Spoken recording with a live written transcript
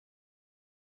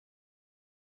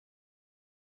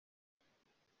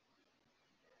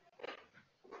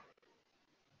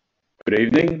Good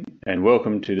evening and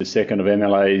welcome to the second of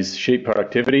MLA's Sheep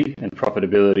Productivity and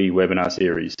Profitability webinar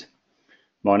series.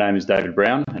 My name is David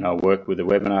Brown and I work with the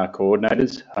webinar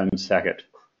coordinators, Hamish Dickson.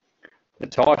 The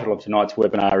title of tonight's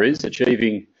webinar is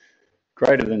Achieving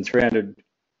Greater than 300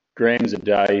 grams a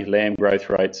day lamb growth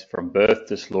rates from birth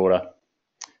to slaughter,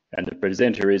 and the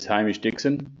presenter is Hamish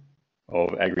Dickson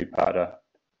of AgriPartner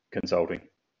Consulting.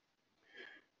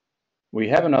 We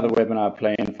have another webinar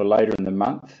planned for later in the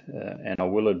month, and I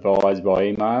will advise by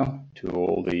email to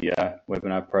all the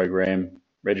webinar program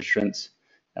registrants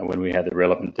and when we have the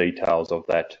relevant details of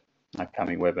that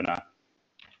upcoming webinar.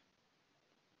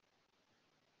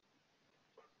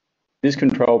 This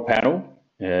control panel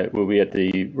will be at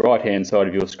the right hand side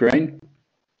of your screen.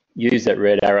 Use that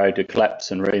red arrow to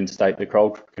collapse and reinstate the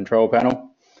control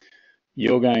panel.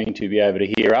 You're going to be able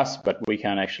to hear us, but we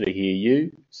can't actually hear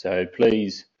you, so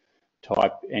please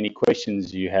type any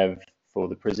questions you have for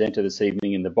the presenter this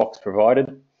evening in the box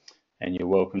provided, and you're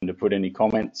welcome to put any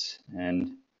comments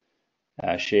and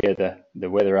share the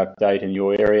weather update in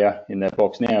your area in that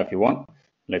box now if you want.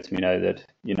 Lets me know that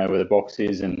you know where the box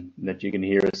is and that you can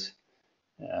hear us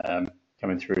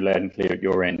coming through loud and clear at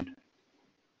your end.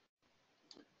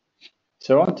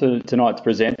 So on to tonight's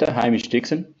presenter, Hamish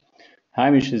Dickson.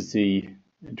 Hamish is the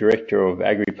Director of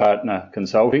AgriPartner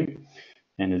Consulting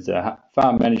and is a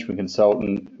farm management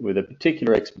consultant with a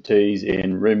particular expertise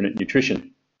in ruminant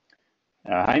nutrition.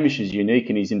 Hamish is unique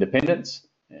in his independence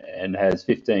and has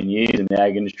 15 years in the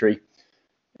ag industry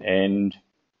and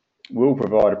will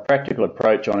provide a practical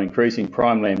approach on increasing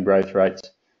prime lamb growth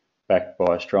rates backed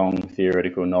by strong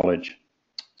theoretical knowledge.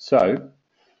 So,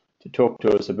 to talk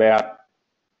to us about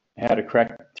how to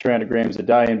crack 300 grams a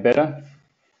day and better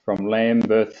from lamb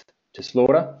birth to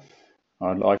slaughter,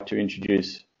 I'd like to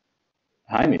introduce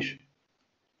Hamish.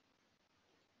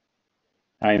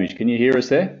 Hamish, can you hear us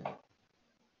there?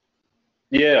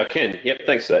 Yeah, I can. Yep,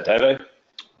 thanks for that, Davo.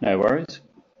 No worries.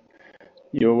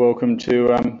 You're welcome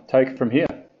to take it from here.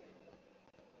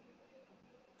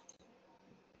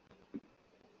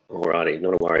 Alrighty,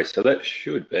 not a worry. So that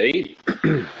should be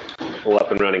all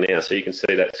up and running now, so you can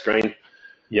see that screen.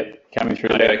 Yep, coming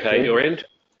through. Okay, your end?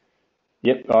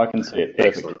 Yep, I can see it.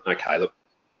 Perfect. Excellent. Okay, look.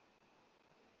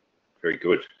 Very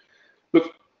good.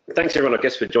 Look, thanks everyone, I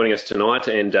guess, for joining us tonight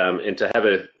and to have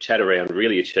a chat around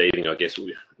really achieving, I guess,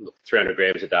 300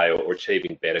 grams a day or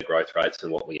achieving better growth rates than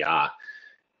what we are.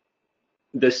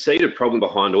 The seeded problem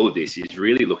behind all of this is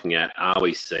really looking at, are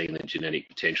we seeing the genetic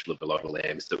potential of a lot of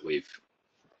lambs that we've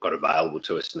got available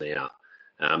to us now?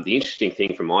 The interesting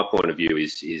thing from my point of view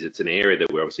is it's an area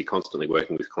that we're obviously constantly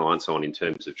working with clients on in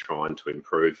terms of trying to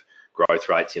improve growth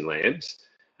rates in lambs.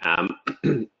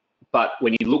 But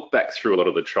when you look back through a lot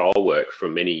of the trial work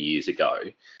from many years ago,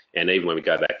 and even when we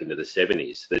go back into the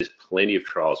 70s, there's plenty of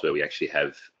trials where we actually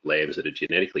have lambs that are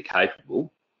genetically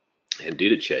capable and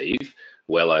did achieve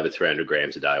well over 300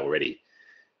 grams a day already.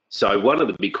 So one of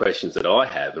the big questions that I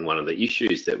have, and one of the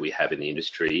issues that we have in the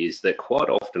industry, is that quite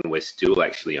often we're still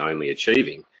actually only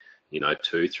achieving,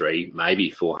 200, 300,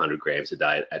 maybe 400 grams a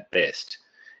day at best.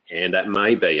 And that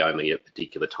may be only at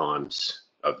particular times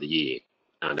of the year,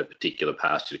 under particular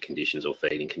pasture conditions or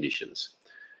feeding conditions.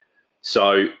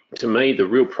 So to me, the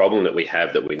real problem that we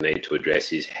have that we need to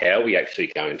address is how are we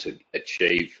actually going to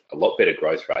achieve a lot better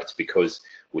growth rates, because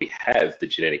we have the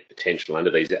genetic potential under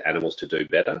these animals to do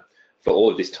better. For all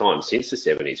of this time, since the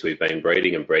 70s, we've been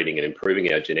breeding and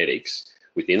improving our genetics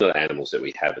within the animals that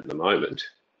we have at the moment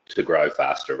to grow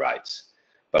faster rates,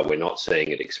 but we're not seeing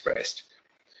it expressed.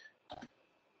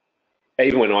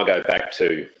 Even when I go back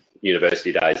to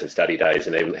university days and study days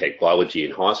and even heck biology in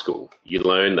high school, you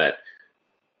learn that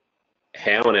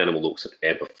how an animal looks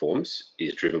and performs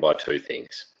is driven by two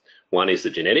things. One is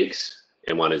the genetics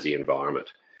and one is the environment.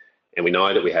 And we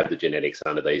know that we have the genetics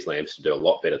under these lambs to do a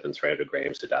lot better than 300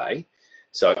 grams a day.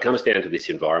 So it comes down to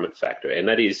this environment factor, and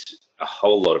that is a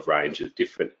whole lot of range of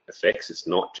different effects. It's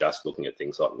not just looking at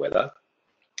things like weather,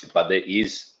 but there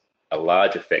is a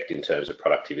large effect in terms of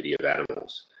productivity of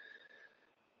animals.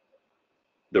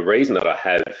 The reason that I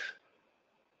have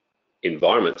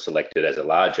environment selected as a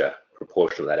larger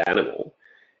proportion of that animal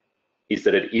is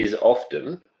that it is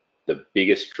often the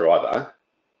biggest driver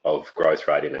of growth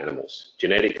rate in animals.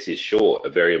 Genetics is sure a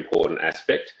very important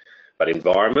aspect, but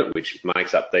environment, which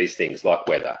makes up these things like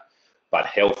weather, but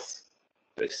health,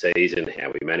 the season,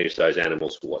 how we manage those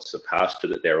animals, what's the pasture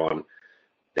that they're on,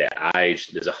 their age,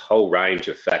 there's a whole range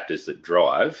of factors that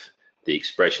drive the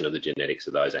expression of the genetics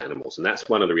of those animals. And that's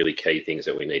one of the really key things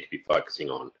that we need to be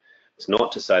focusing on. It's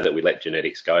not to say that we let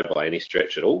genetics go by any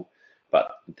stretch at all,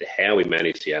 but how we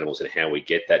manage the animals and how we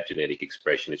get that genetic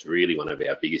expression is really one of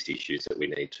our biggest issues that we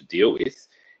need to deal with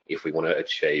if we want to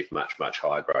achieve much, much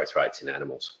higher growth rates in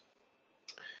animals.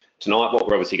 Tonight, what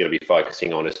we're obviously going to be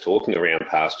focusing on is talking around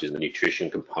pastures and the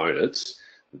nutrition components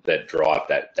that drive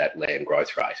that lamb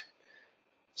growth rate.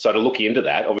 So to look into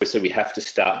that, obviously we have to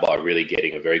start by really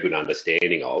getting a very good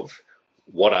understanding of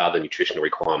what are the nutritional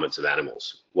requirements of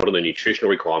animals? What are the nutritional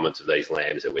requirements of these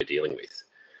lambs that we're dealing with?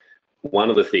 One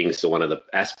of the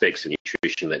aspects of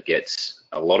nutrition that gets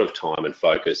a lot of time and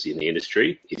focus in the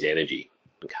industry is energy.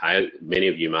 Okay, many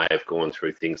of you may have gone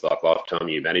through things like lifetime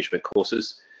use management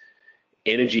courses.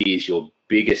 Energy is your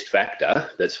biggest factor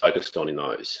that's focused on in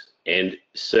those. And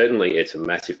certainly it's a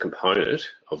massive component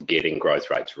of getting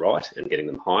growth rates right and getting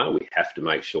them higher. We have to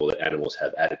make sure that animals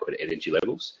have adequate energy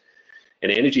levels.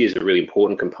 And energy is a really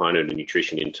important component of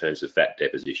nutrition in terms of fat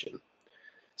deposition.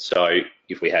 So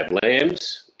if we have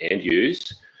lambs and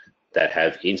ewes that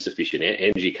have insufficient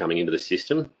energy coming into the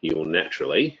system, you will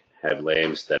naturally have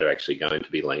lambs that are actually going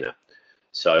to be leaner.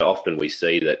 So often we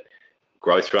see that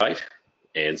growth rate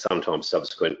and sometimes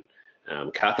subsequent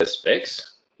carcass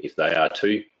specs, if they are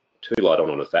too light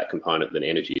on a fat component, then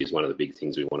energy is one of the big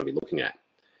things we want to be looking at.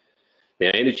 Now,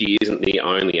 energy isn't the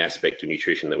only aspect of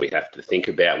nutrition that we have to think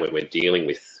about when we're dealing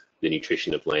with the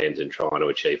nutrition of lambs and trying to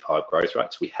achieve high growth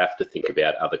rates. We have to think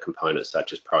about other components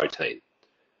such as protein.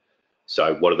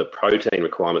 So what are the protein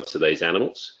requirements of these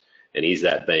animals? And is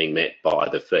that being met by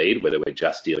the feed, whether we're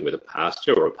just dealing with a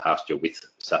pasture or a pasture with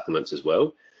supplements as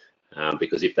well?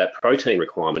 Because if that protein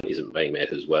requirement isn't being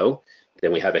met as well,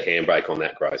 then we have a handbrake on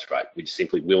that growth rate. We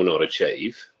simply will not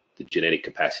achieve the genetic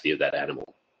capacity of that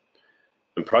animal.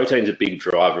 And protein is a big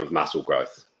driver of muscle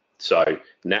growth. So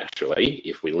naturally,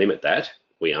 if we limit that,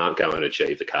 we aren't going to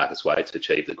achieve the carcass weights,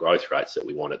 achieve the growth rates that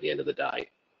we want at the end of the day.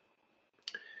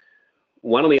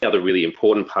 One of the other really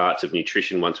important parts of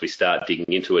nutrition, once we start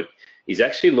digging into it, is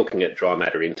actually looking at dry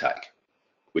matter intake,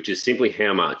 which is simply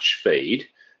how much feed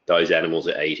those animals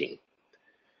are eating.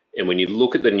 And when you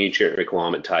look at the nutrient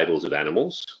requirement tables of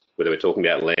animals, whether we're talking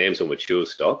about lambs or mature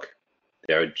stock,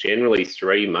 there are generally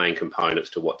three main components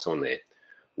to what's on there.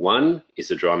 One is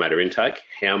the dry matter intake.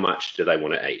 How much do they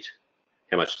want to eat?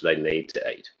 How much do they need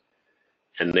to eat?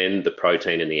 And then the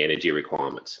protein and the energy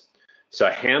requirements.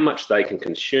 So how much they can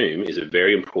consume is a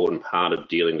very important part of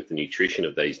dealing with the nutrition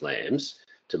of these lambs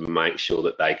to make sure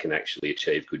that they can actually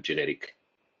achieve good genetic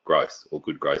growth or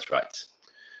good growth rates.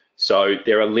 So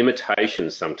there are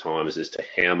limitations sometimes as to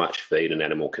how much feed an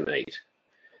animal can eat.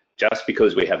 Just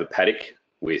because we have a paddock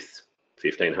with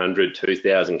 1,500,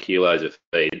 2,000 kilos of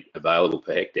feed available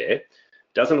per hectare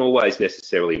doesn't always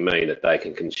necessarily mean that they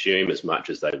can consume as much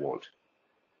as they want.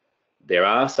 There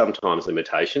are sometimes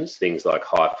limitations, things like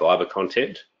high fibre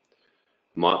content,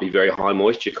 might be very high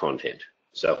moisture content.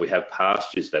 So if we have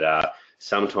pastures that are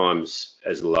sometimes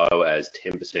as low as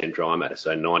 10% dry matter,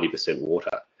 so 90%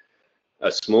 water,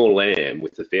 a small lamb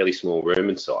with a fairly small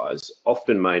rumen size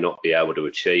often may not be able to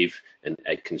achieve and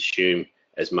consume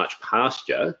as much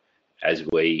pasture as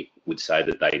we would say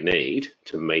that they need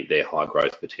to meet their high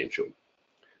growth potential,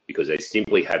 because they're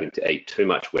simply having to eat too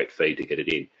much wet feed to get it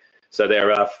in. So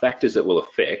there are factors that will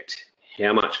affect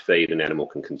how much feed an animal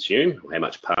can consume, how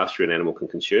much pasture an animal can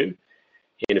consume.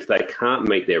 And if they can't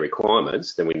meet their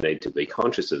requirements, then we need to be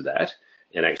conscious of that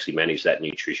and actually manage that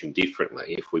nutrition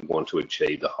differently if we want to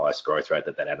achieve the highest growth rate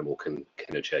that that animal can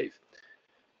achieve.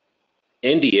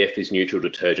 NDF is neutral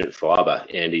detergent fibre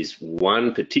and is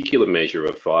one particular measure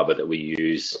of fibre that we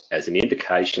use as an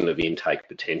indication of intake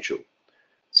potential.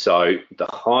 So the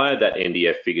higher that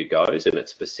NDF figure goes, and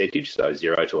its percentage, so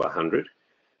 0 to 100,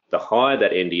 the higher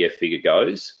that NDF figure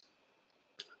goes,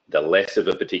 the less of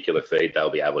a particular feed they'll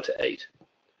be able to eat.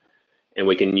 And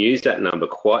we can use that number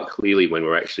quite clearly when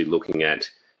we're actually looking at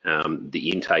the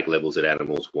intake levels that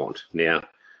animals want. Now,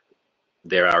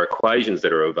 there are equations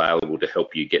that are available to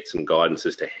help you get some guidance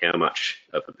as to how much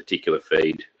of a particular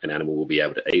feed an animal will be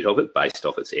able to eat of it based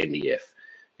off its NDF.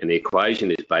 And the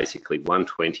equation is basically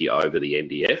 120 over the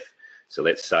NDF. So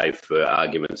let's say, for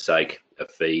argument's sake, a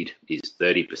feed is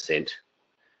 30%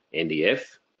 NDF,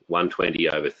 120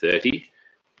 over 30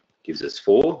 gives us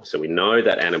 4. So we know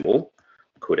that animal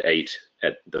could eat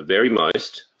at the very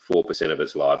most 4% of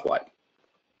its live weight.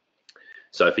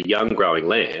 So for young growing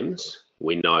lambs,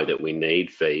 we know that we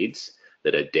need feeds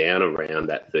that are down around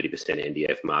that 30%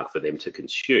 NDF mark for them to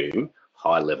consume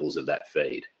high levels of that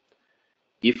feed.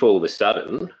 If all of a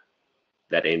sudden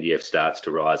that NDF starts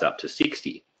to rise up to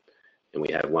 60, and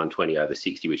we have 120 over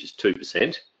 60, which is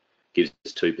 2%, gives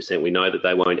us 2%, we know that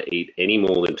they won't eat any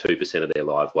more than 2% of their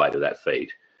live weight of that feed.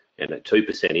 And at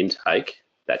 2% intake,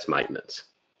 that's maintenance.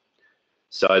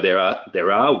 So there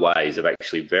are ways of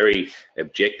actually very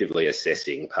objectively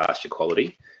assessing pasture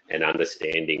quality and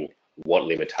understanding what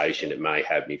limitation it may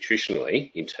have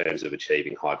nutritionally in terms of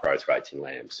achieving high growth rates in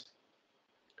lambs.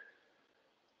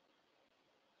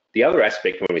 The other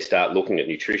aspect when we start looking at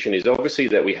nutrition is obviously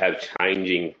that we have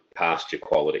changing pasture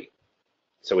quality.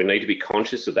 So we need to be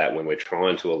conscious of that when we're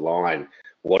trying to align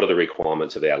what are the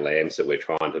requirements of our lambs that we're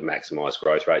trying to maximise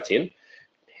growth rates in.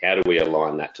 How do we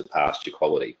align that to pasture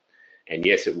quality? And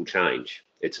yes, it will change.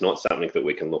 It's not something that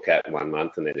we can look at 1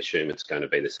 month and then assume it's going to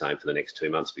be the same for the next 2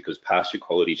 months, because pasture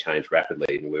quality change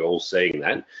rapidly, and we're all seeing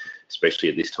that, especially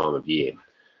at this time of year.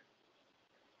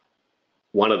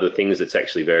 One of the things that's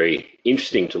actually very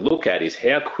interesting to look at is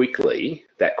how quickly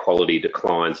that quality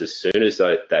declines as soon as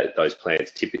those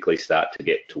plants typically start to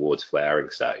get towards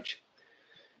flowering stage.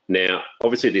 Now,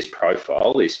 obviously this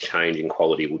profile, this change in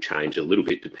quality will change a little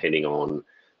bit depending on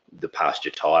the pasture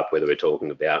type, whether we're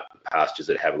talking about pastures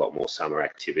that have a lot more summer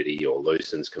activity or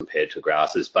lucens compared to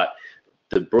grasses. But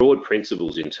the broad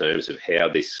principles in terms of how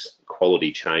this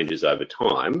quality changes over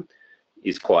time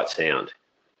is quite sound.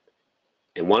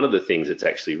 And one of the things that's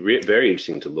actually very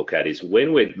interesting to look at is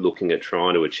when we're looking at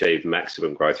trying to achieve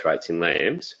maximum growth rates in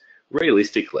lambs,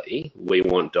 realistically, we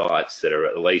want diets that are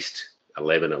at least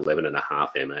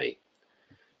 11.5 ME.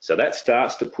 So that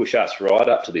starts to push us right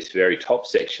up to this very top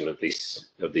section of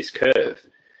this curve.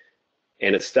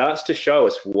 And it starts to show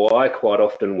us why quite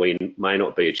often we may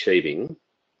not be achieving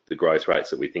the growth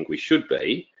rates that we think we should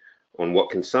be on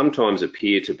what can sometimes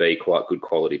appear to be quite good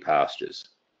quality pastures.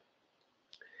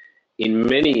 In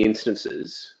many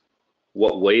instances,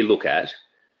 what we look at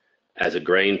as a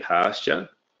green pasture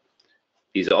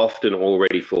is often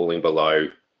already falling below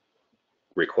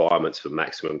requirements for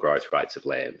maximum growth rates of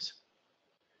lambs.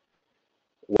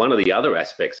 One of the other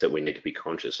aspects that we need to be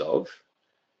conscious of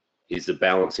is the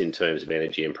balance in terms of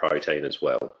energy and protein as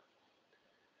well.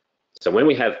 So when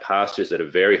we have pastures that are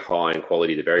very high in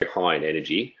quality, they're very high in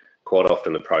energy, quite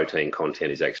often the protein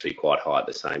content is actually quite high at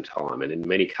the same time. And in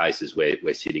many cases,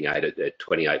 we're sitting at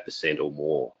 28% or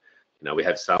more. You know, we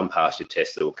have some pasture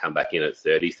tests that will come back in at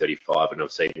 30, 35, and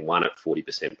I've seen one at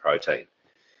 40% protein.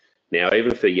 Now,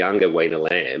 even for younger weaner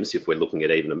lambs, if we're looking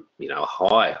at even a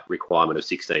high requirement of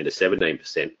 16 to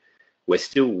 17%, we're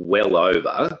still well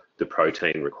over the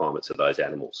protein requirements of those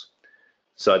animals.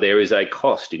 So there is a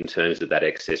cost in terms of that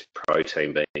excess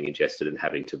protein being ingested and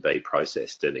having to be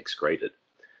processed and excreted.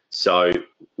 So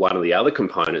one of the other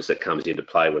components that comes into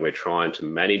play when we're trying to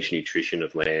manage nutrition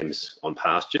of lambs on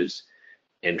pastures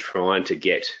and trying to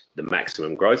get the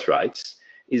maximum growth rates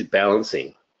is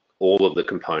balancing all of the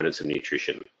components of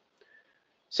nutrition.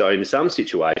 So in some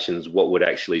situations, what would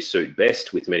actually suit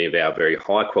best with many of our very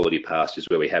high quality pastures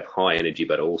where we have high energy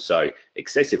but also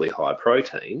excessively high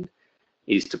protein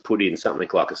is to put in something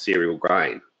like a cereal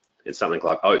grain and something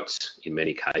like oats in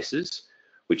many cases,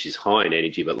 which is high in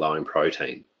energy but low in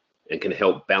protein, and can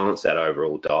help balance that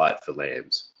overall diet for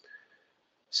lambs.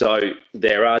 So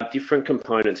there are different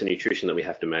components of nutrition that we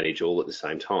have to manage all at the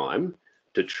same time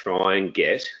to try and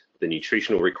get the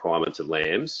nutritional requirements of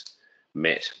lambs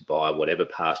met by whatever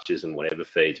pastures and whatever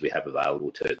feeds we have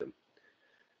available to them.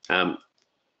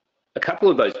 A couple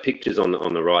of those pictures on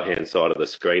the right-hand side of the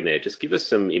screen there just give us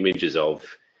some images of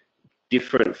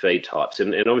different feed types.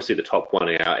 And obviously the top one,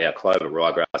 our clover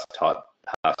ryegrass type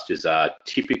pastures are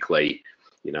typically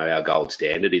our gold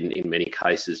standard in many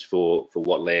cases for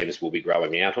what lambs will be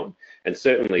growing out on, and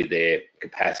certainly their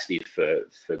capacity for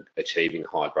achieving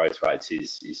high growth rates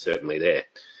is certainly there.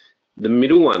 The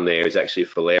middle one there is actually a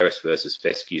phalaris versus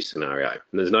fescue scenario, and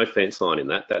there's no fence line in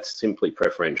that. That's simply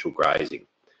preferential grazing.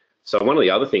 So one of the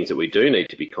other things that we do need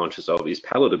to be conscious of is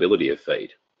palatability of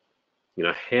feed.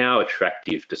 How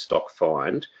attractive to stock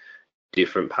find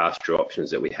different pasture options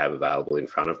that we have available in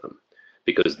front of them,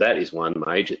 because that is one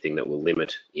major thing that will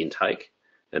limit intake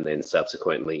and then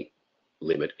subsequently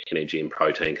limit energy and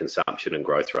protein consumption and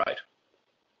growth rate.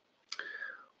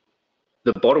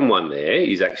 The bottom one there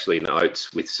is actually an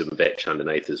oats with some vetch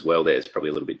underneath as well. There, it's probably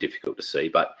a little bit difficult to see,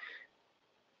 but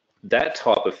that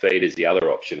type of feed is the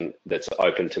other option that's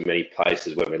open to many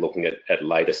places when we're looking at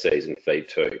later season feed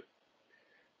too.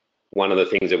 One of the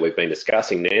things that we've been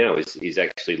discussing now is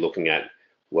actually looking at,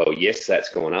 well, yes, that's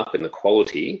gone up, and the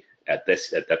quality at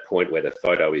that point where the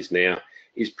photo is now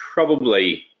is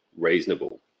probably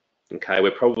reasonable. Okay,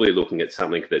 we're probably looking at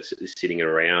something that's sitting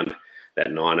around that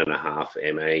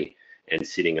 9.5 ME and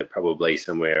sitting at probably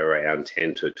somewhere around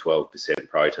 10 to 12%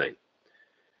 protein.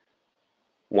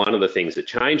 One of the things that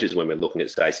changes when we're looking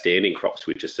at, say, standing crops,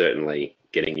 which are certainly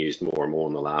getting used more and more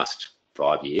in the last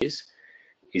 5 years,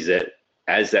 is that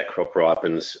as that crop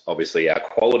ripens, obviously our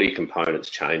quality components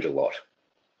change a lot.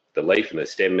 The leaf and the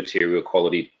stem material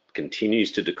quality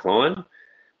continues to decline,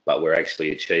 but we're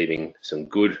actually achieving some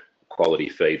good quality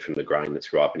feed from the grain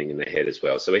that's ripening in the head as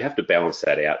well. So we have to balance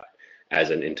that out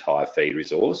as an entire feed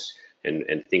resource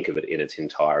and think of it in its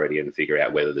entirety and figure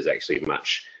out whether there's actually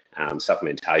much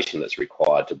supplementation that's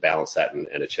required to balance that and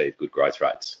achieve good growth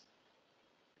rates.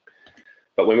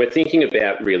 But when we're thinking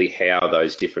about really how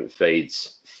those different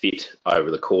feeds fit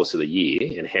over the course of the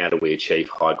year and how do we achieve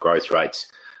high growth rates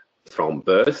from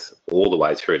birth all the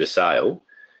way through to sale,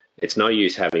 it's no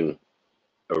use having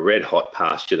a red hot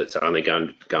pasture that's only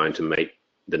going to meet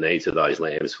the needs of those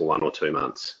lambs for 1 or 2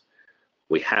 months.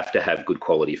 We have to have good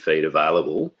quality feed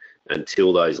available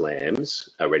until those lambs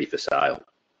are ready for sale.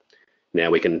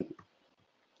 Now we can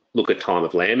look at time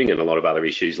of lambing and a lot of other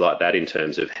issues like that in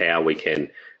terms of how we can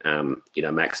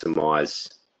maximise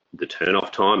the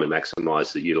turn-off time and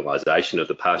maximise the utilisation of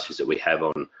the pastures that we have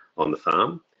on the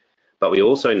farm. But we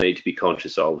also need to be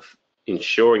conscious of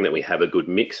ensuring that we have a good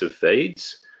mix of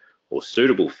feeds or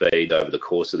suitable feed over the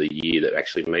course of the year that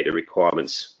actually meet the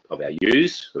requirements of our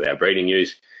ewes, of our breeding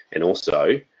ewes, and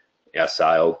also our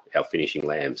sale, our finishing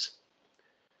lambs.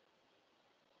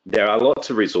 There are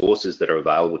lots of resources that are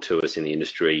available to us in the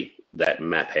industry that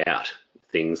map out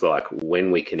things like when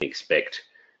we can expect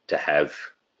to have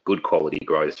good quality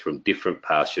growth from different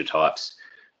pasture types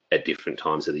at different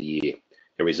times of the year.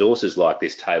 And resources like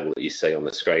this table that you see on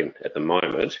the screen at the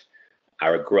moment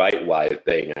are a great way of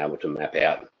being able to map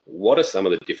out what are some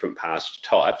of the different pasture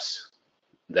types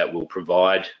that will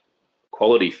provide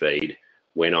quality feed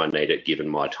when I need it given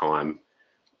my time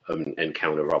and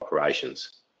calendar of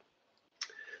operations.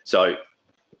 So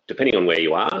depending on where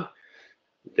you are,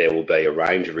 there will be a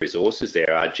range of resources.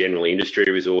 There are generally industry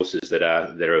resources that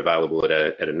are available at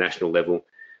a national level,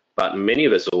 but many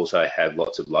of us also have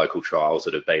lots of local trials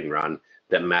that have been run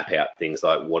that map out things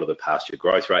like what are the pasture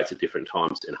growth rates at different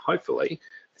times, and hopefully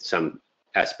some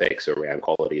aspects around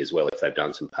quality as well if they've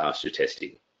done some pasture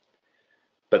testing.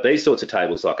 But these sorts of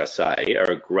tables, like I say,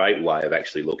 are a great way of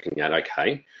actually looking at,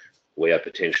 okay, we are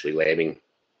potentially lambing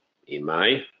in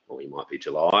May, or we might be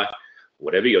July,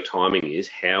 whatever your timing is,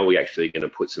 how are we actually going to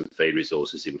put some feed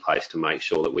resources in place to make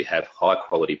sure that we have high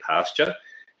quality pasture?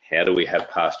 How do we have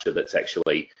pasture that's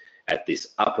actually at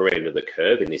this upper end of the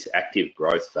curve in this active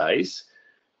growth phase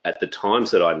at the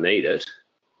times that I need it,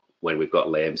 when we've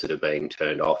got lambs that are being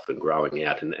turned off and growing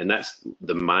out? And that's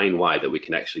the main way that we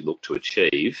can actually look to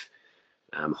achieve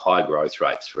high growth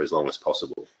rates for as long as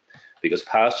possible, because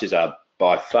pastures are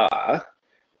by far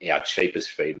our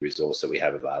cheapest feed resource that we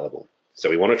have available. So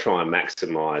we want to try and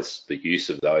maximise the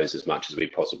use of those as much as we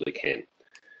possibly can.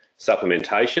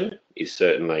 Supplementation is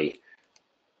certainly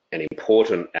an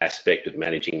important aspect of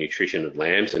managing nutrition of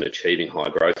lambs and achieving high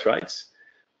growth rates,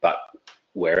 but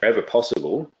wherever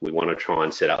possible, we want to try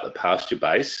and set up the pasture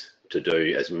base to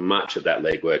do as much of that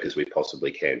legwork as we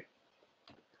possibly can.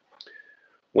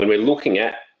 When we're looking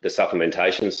at the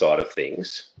supplementation side of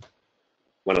things,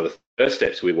 one of the first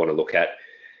steps we want to look at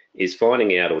is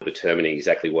finding out or determining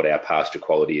exactly what our pasture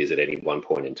quality is at any one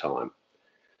point in time.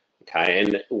 Okay,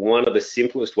 and one of the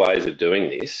simplest ways of doing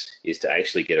this is to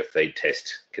actually get a feed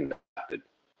test conducted.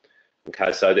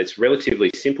 Okay, so that's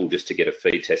relatively simple just to get a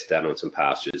feed test done on some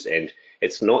pastures, and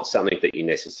it's not something that you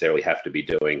necessarily have to be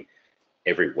doing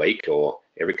every week or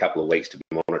every couple of weeks to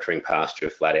be monitoring pasture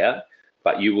flat out,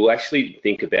 but you will actually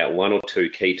think about 1 or 2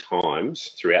 key times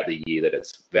throughout the year that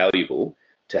it's valuable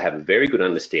to have a very good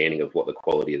understanding of what the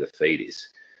quality of the feed is.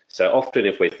 So often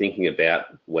if we're thinking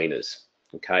about weaners,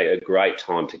 okay, a great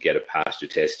time to get a pasture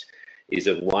test is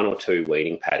of 1 or 2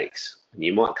 weaning paddocks.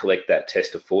 You might collect that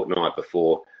test a fortnight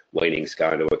before weaning's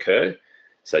going to occur,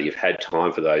 so you've had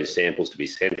time for those samples to be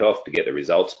sent off, to get the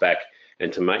results back,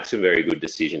 and to make some very good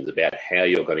decisions about how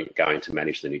you're going to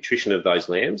manage the nutrition of those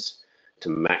lambs to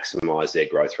maximise their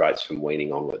growth rates from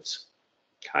weaning onwards.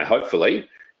 Okay, hopefully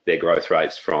their growth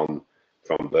rates from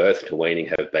birth to weaning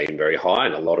have been very high,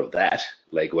 and a lot of that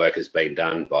legwork has been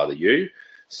done by the ewe.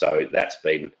 So that's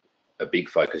been a big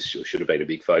focus, or should have been a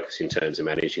big focus in terms of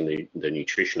managing the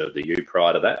nutrition of the ewe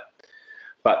prior to that.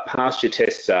 But pasture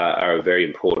tests are a very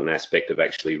important aspect of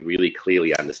actually really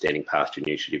clearly understanding pasture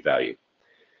nutritive value.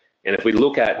 And if we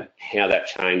look at how that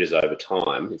changes over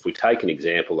time, if we take an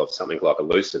example of something like a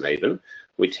lucerne even,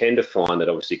 we tend to find that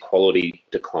obviously quality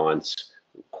declines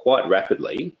quite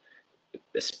rapidly,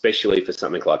 especially for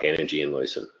something like energy in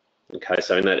lucerne. Okay,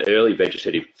 so in that early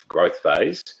vegetative growth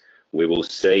phase, we will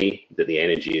see that the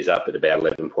energy is up at about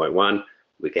 11.1.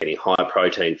 We're getting higher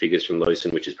protein figures from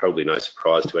lucerne, which is probably no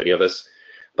surprise to any of us,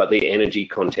 but the energy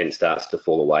content starts to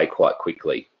fall away quite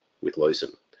quickly with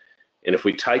lucerne. And if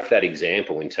we take that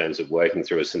example in terms of working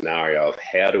through a scenario of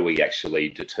how do we actually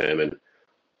determine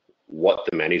what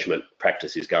the management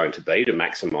practice is going to be to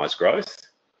maximise growth,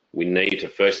 we need to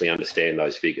firstly understand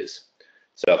those figures.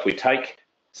 So if we take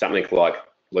something like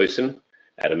lucerne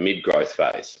at a mid-growth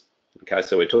phase, okay,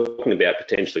 so we're talking about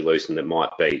potentially lucerne that might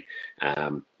be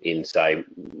in, say,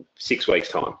 6 weeks'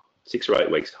 time, 6 or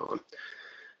 8 weeks' time.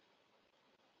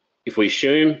 If we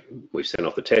assume we've sent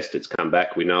off the test, it's come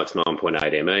back, we know it's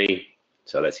 9.8 ME,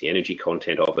 so that's the energy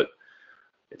content of it.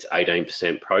 It's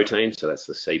 18% protein, so that's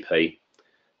the CP.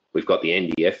 We've got the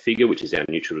NDF figure, which is our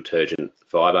neutral detergent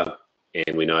fibre,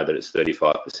 and we know that it's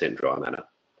 35% dry matter.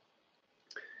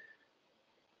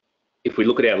 If we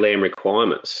look at our lamb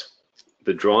requirements,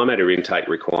 the dry matter intake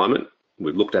requirement,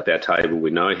 we've looked up our table,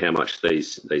 we know how much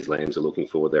these lambs are looking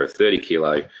for. They're a 30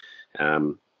 kilo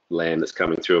lamb that's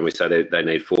coming through, and we say they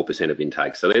need 4% of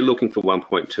intake. So they're looking for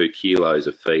 1.2 kilos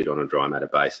of feed on a dry matter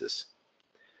basis.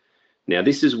 Now,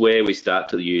 this is where we start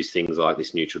to use things like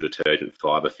this neutral detergent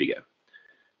fibre figure,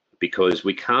 because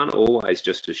we can't always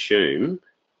just assume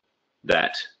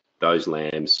that those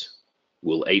lambs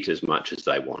will eat as much as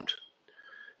they want.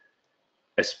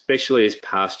 Especially as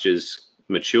pastures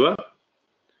mature,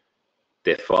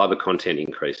 their fibre content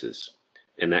increases,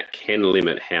 and that can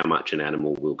limit how much an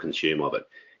animal will consume of it.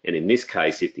 And in this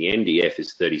case, if the NDF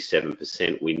is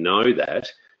 37%, we know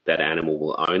that that animal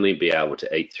will only be able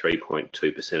to eat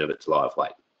 3.2% of its live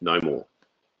weight, no more.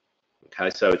 Okay,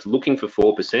 so it's looking for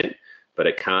 4%, but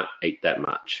it can't eat that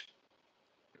much.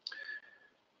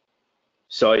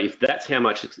 So if that's how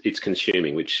much it's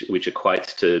consuming, which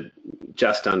equates to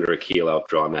just under a kilo of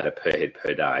dry matter per head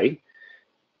per day,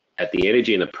 at the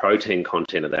energy and the protein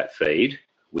content of that feed,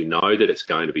 we know that it's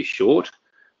going to be short,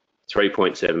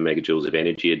 3.7 megajoules of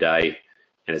energy a day,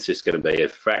 and it's just going to be a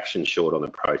fraction short on the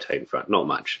protein front, not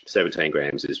much. 17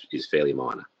 grams is fairly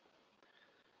minor.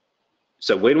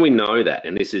 So when we know that,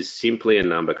 and this is simply a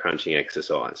number crunching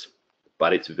exercise,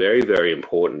 but it's very, very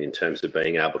important in terms of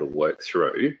being able to work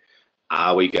through,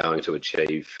 are we going to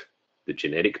achieve the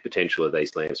genetic potential of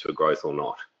these lambs for growth or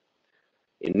not?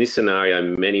 In this scenario,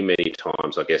 many, many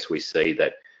times, I guess we see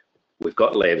that we've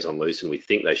got lambs on lucerne, we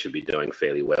think they should be doing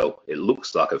fairly well. It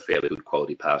looks like a fairly good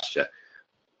quality pasture,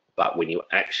 but when you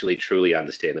actually truly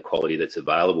understand the quality that's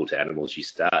available to animals, you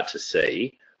start to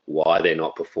see why they're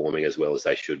not performing as well as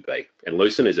they should be. And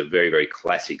lucerne is a very, very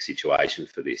classic situation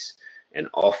for this. And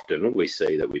often we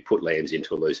see that we put lambs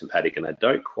into a lucerne paddock and they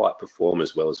don't quite perform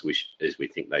as well as we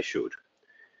think they should.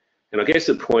 And I guess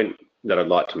the point that I'd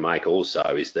like to make also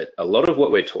is that a lot of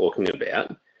what we're talking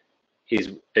about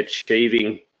is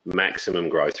achieving maximum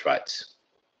growth rates.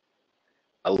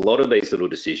 A lot of these little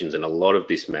decisions and a lot of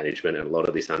this management and a lot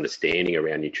of this understanding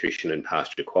around nutrition and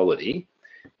pasture quality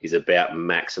is about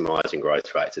maximizing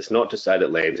growth rates. It's not to say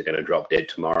that lambs are going to drop dead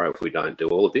tomorrow if we don't do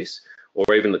all of this,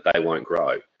 or even that they won't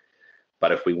grow.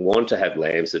 But if we want to have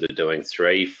lambs that are doing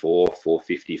 3, 4,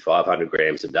 450, 500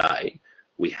 grams a day,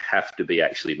 we have to be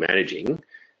actually managing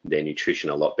their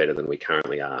nutrition a lot better than we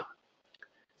currently are.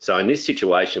 So in this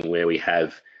situation where we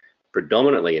have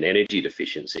predominantly an energy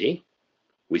deficiency,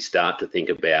 we start to think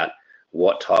about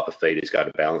what type of feed is going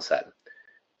to balance that.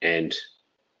 And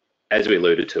as we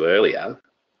alluded to earlier,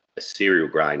 a cereal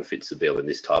grain fits the bill in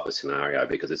this type of scenario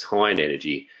because it's high in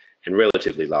energy and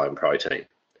relatively low in protein.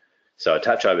 So a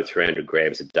touch over 300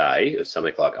 grams a day of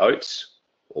something like oats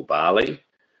or barley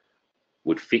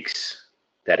would fix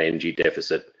that energy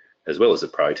deficit as well as the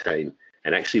protein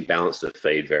and actually balance the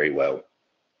feed very well.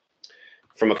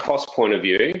 From a cost point of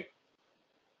view,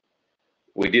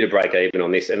 we did a break even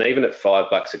on this, and even at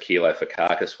 $5 a kilo for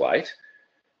carcass weight,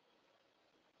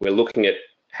 we're looking at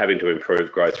having to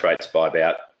improve growth rates by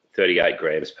about 38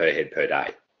 grams per head per day.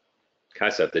 Okay,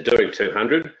 so if they're doing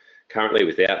 200 currently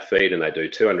without feed and they do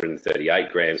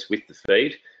 238 grams with the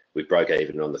feed, we broke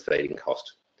even on the feeding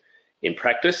cost. In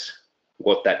practice,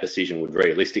 what that decision would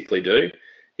realistically do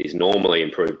is normally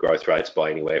improve growth rates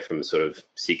by anywhere from sort of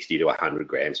 60 to 100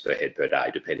 grams per head per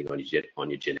day, depending on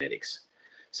your genetics.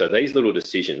 So these little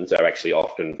decisions are actually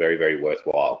often very, very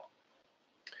worthwhile.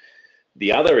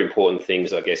 The other important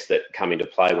things, I guess, that come into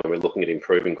play when we're looking at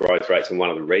improving growth rates, and one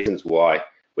of the reasons why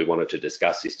we wanted to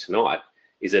discuss this tonight,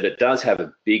 is that it does have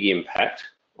a big impact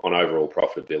on overall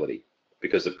profitability,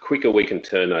 because the quicker we can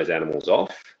turn those animals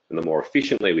off and the more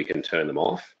efficiently we can turn them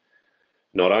off,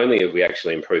 not only have we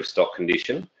actually improved stock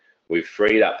condition, we've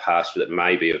freed up pasture that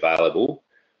may be available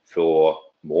for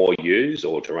more ewes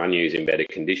or to run ewes in better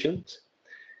conditions.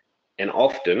 And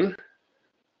often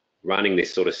running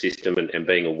this sort of system and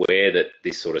being aware that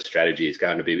this sort of strategy is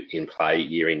going to be in play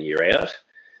year in, year out,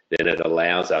 then it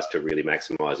allows us to really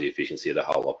maximize the efficiency of the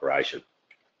whole operation.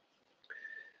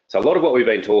 So a lot of what we've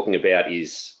been talking about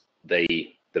is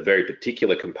the very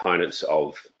particular components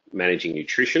of managing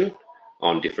nutrition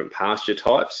on different pasture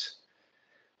types.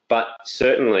 But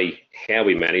certainly how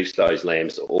we manage those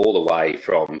lambs all the way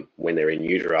from when they're in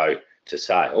utero to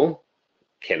sale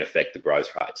can affect the growth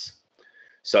rates.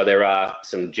 So there are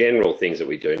some general things that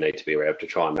we do need to be aware of to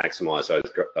try and maximise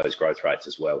those growth rates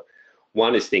as well.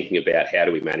 One is thinking about how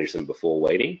do we manage them before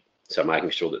weaning, so making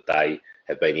sure that they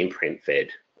have been imprint fed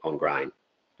on grain.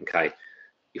 Okay,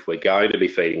 if we're going to be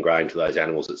feeding grain to those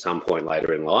animals at some point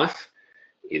later in life,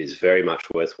 it is very much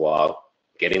worthwhile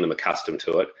getting them accustomed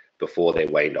to it before they're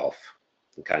weaned off.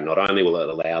 Okay, not only will it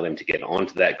allow them to get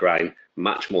onto that grain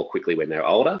much more quickly when they're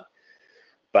older,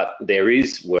 but there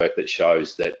is work that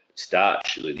shows that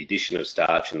starch, the addition of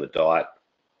starch in the diet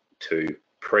to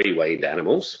pre-weaned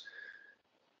animals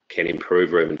can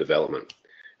improve rumen development.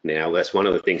 Now, that's one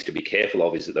of the things to be careful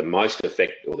of, is that the most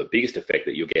effect, or the biggest effect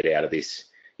that you'll get out of this,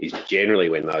 is generally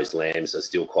when those lambs are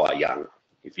still quite young.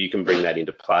 If you can bring that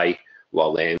into play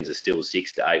while lambs are still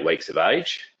 6 to 8 weeks of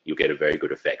age, you'll get a very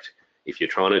good effect. If you're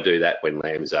trying to do that when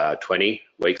lambs are 20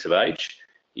 weeks of age,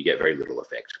 you get very little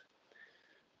effect.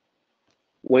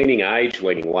 Weaning age,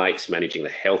 weaning weights, managing the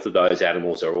health of those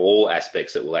animals are all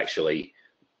aspects that will actually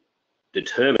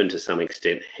determine to some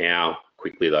extent how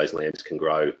quickly those lambs can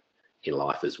grow in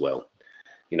life as well.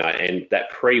 You know, and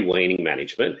that pre-weaning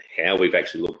management, how we've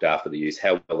actually looked after the ewes,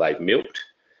 how well they've milked,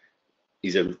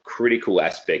 is a critical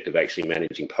aspect of actually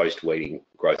managing post-weaning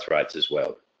growth rates as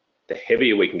well. The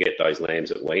heavier we can get those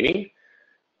lambs at weaning,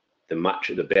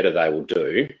 the better they will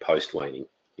do post-weaning.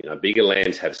 You know, bigger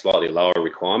lambs have slightly lower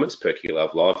requirements per kilo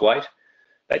of live weight.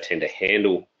 They tend to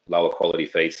handle lower quality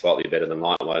feed slightly better than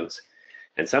light ones.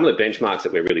 And some of the benchmarks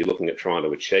that we're really looking at trying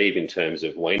to achieve in terms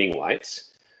of weaning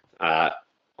weights are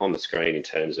on the screen in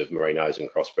terms of merinos and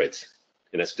crossbreds.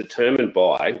 And it's determined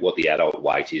by what the adult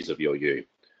weight is of your ewe.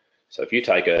 So if you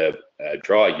take a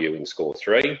dry ewe in score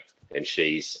 3 and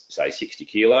she's, say, 60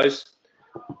 kilos,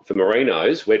 for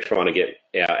merinos, we're trying to get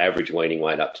our average weaning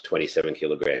weight up to 27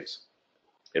 kilograms.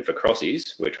 And for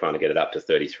crossies, we're trying to get it up to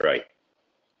 33.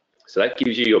 So that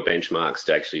gives you your benchmarks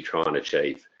to actually try and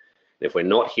achieve. And if we're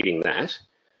not hitting that,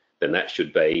 then that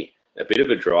should be a bit of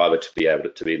a driver to be able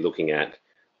to be looking at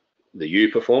the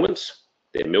ewe performance,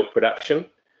 their milk production,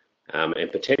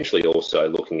 and potentially also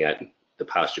looking at the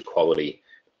pasture quality,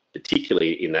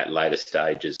 particularly in that later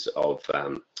stages of,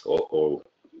 or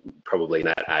probably in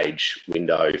that age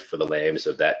window for the lambs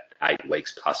of that 8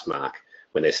 weeks plus mark,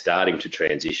 when they're starting to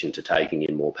transition to taking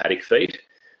in more paddock feed.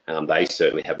 They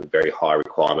certainly have a very high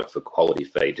requirement for quality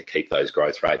feed to keep those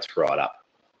growth rates right up.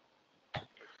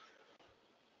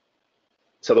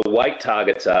 So the weight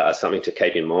targets are something to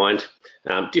keep in mind.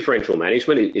 Differential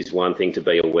management is one thing to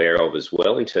be aware of as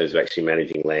well in terms of actually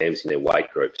managing lambs in their weight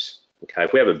groups. Okay,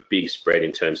 if we have a big spread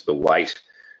in terms of the weight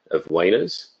of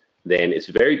weaners, then it's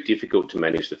very difficult to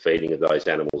manage the feeding of those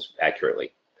animals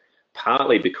accurately.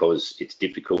 Partly because it's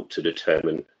difficult to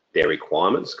determine their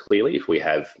requirements clearly. If we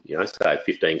have, you know, say a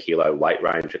 15 kilo weight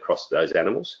range across those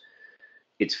animals,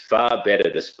 it's far better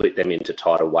to split them into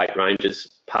tighter weight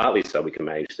ranges, partly so we can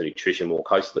manage the nutrition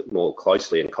more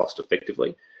closely and cost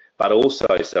effectively, but also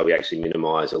so we actually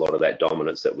minimise a lot of that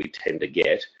dominance that we tend to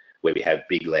get where we have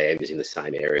big lambs in the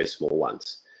same area as small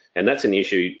ones. And that's an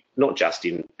issue not just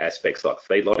in aspects like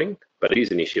feedlotting, but it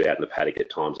is an issue out in the paddock at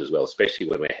times as well, especially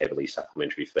when we're heavily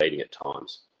supplementary feeding at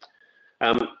times.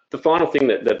 The final thing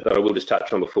that I will just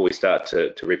touch on before we start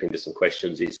to rip into some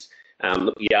questions is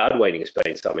look, yard weaning has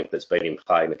been something that's been in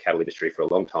play in the cattle industry for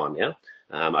a long time now.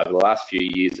 Over the last few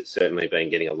years, it's certainly been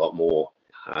getting a lot more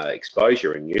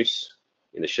exposure and use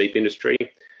in the sheep industry,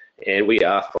 and we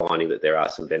are finding that there are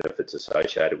some benefits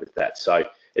associated with that. So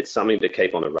it's something to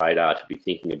keep on the radar to be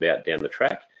thinking about down the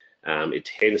track. It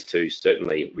tends to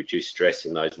certainly reduce stress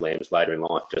in those lambs later in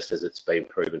life, just as it's been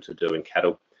proven to do in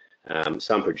cattle.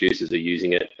 Some producers are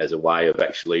using it as a way of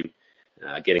actually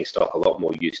getting stock a lot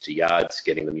more used to yards,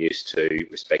 getting them used to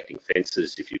respecting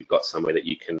fences if you've got somewhere that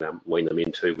you can wean them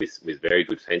into with very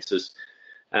good fences.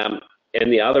 And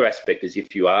the other aspect is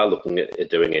if you are looking at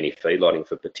doing any feedlotting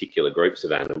for particular groups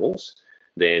of animals,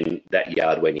 then that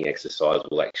yard weaning exercise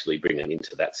will actually bring them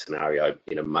into that scenario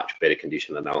in a much better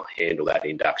condition, and they'll handle that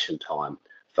induction time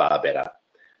far better.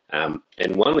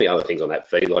 And one of the other things on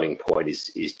that feedlotting point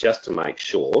is just to make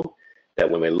sure that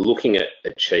when we're looking at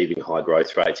achieving high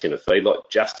growth rates in a feedlot,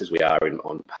 just as we are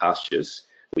on pastures,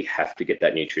 we have to get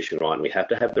that nutrition right, and we have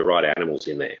to have the right animals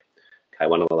in there. Okay,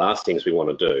 one of the last things we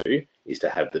want to do is to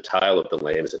have the tail of the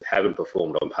lambs that haven't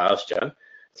performed on pasture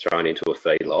thrown into a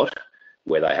feedlot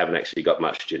where they haven't actually got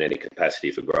much genetic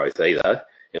capacity for growth either,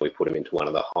 and we put them into one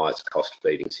of the highest cost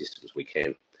feeding systems we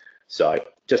can. So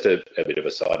just a bit of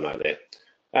a side note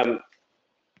there.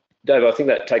 Dave, I think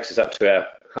that takes us up to our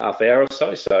half hour or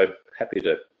so, so happy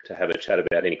to have a chat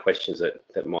about any questions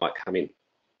that might come in.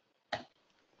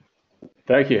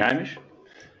 Thank you, Hamish.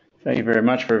 Thank you very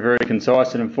much for a very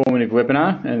concise and informative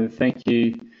webinar, and thank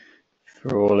you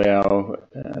for all our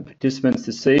participants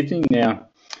this evening. Now,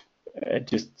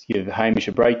 just give Hamish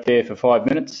a break there for 5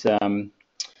 minutes.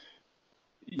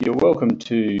 You're welcome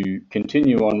to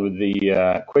continue on with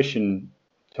the question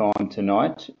time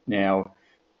tonight. Now,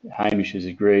 Hamish has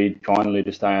agreed kindly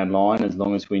to stay online as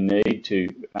long as we need to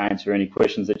answer any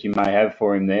questions that you may have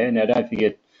for him there. Now, don't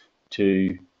forget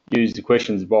to use the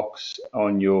questions box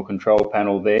on your control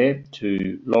panel there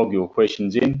to log your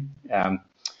questions in.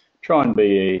 Try and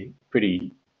be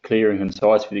pretty clear and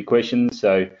concise with your questions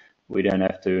so we don't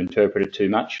have to interpret it too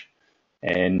much.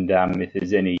 And if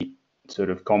there's any sort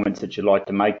of comments that you'd like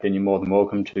to make, then you're more than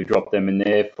welcome to drop them in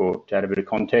there to add a bit of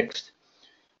context.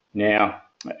 Now,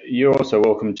 you're also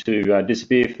welcome to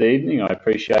disappear for the evening. I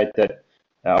appreciate that.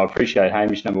 I appreciate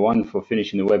Hamish, number one, for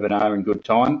finishing the webinar in good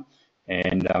time.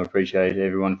 And I appreciate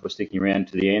everyone for sticking around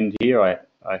to the end here.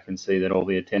 I can see that all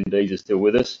the attendees are still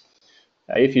with us.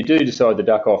 If you do decide to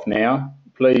duck off now,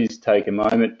 please take a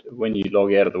moment when you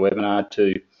log out of the webinar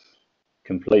to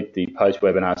complete the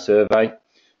post-webinar survey,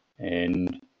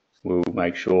 and we'll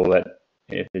make sure that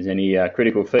if there's any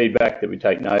critical feedback that we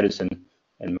take notice and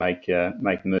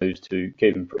make moves to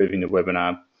keep improving the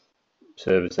webinar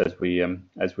service as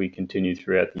we continue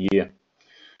throughout the year.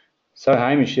 So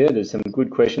Hamish, yeah, there's some good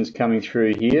questions coming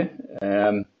through here.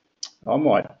 I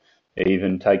might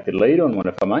even take the lead on one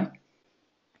if I may.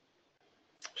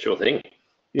 Sure thing.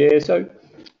 Yeah, so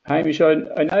Hamish,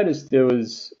 I noticed there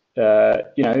was,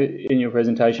 in your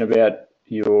presentation about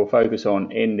your focus on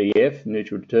NDF,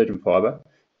 neutral detergent fibre.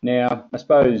 Now, I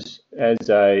suppose as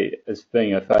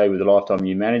being a FA with a lifetime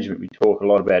new management, we talk a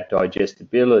lot about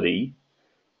digestibility.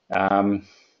 And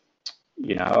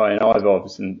I've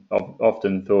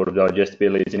often thought of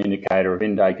digestibility as an indicator of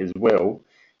intake as well.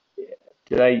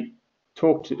 Do they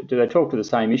talk to the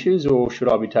same issues, or should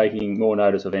I be taking more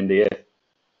notice of NDF?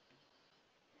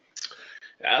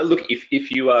 Look,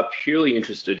 if you are purely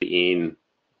interested in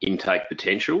intake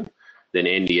potential, then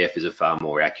NDF is a far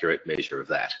more accurate measure of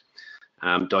that.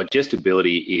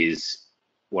 Digestibility is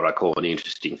what I call an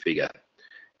interesting figure.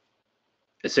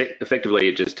 Effectively,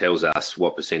 it just tells us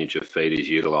what percentage of feed is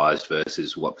utilised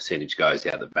versus what percentage goes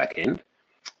out the back end.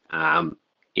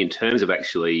 In terms of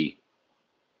actually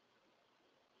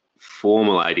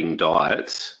formulating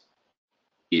diets,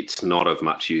 it's not of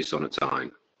much use on its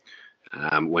own.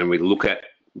 When we look at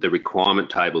the requirement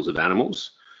tables of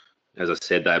animals, as I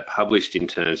said, they're published in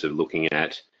terms of looking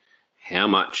at how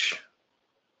much,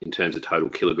 in terms of total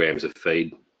kilograms of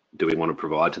feed, do we want to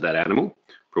provide to that animal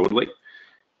broadly,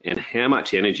 and how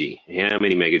much energy, how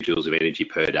many megajoules of energy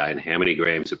per day and how many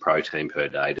grams of protein per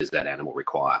day does that animal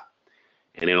require.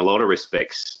 And in a lot of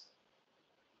respects,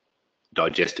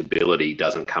 digestibility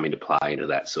doesn't come into play into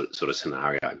that sort of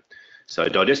scenario. So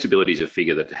digestibility is a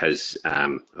figure that has,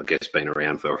 I guess, been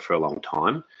around for a long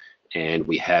time, and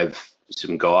we have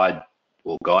some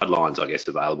guidelines, I guess,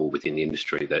 available within the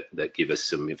industry that give us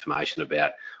some information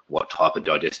about what type of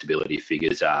digestibility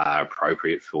figures are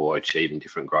appropriate for achieving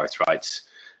different growth rates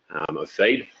of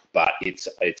feed, but it's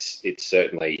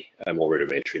certainly a more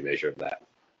rudimentary measure of that.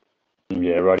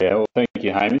 Yeah, right. Yeah. Well, thank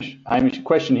you, Hamish. Hamish, a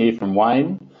question here from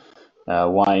Wayne.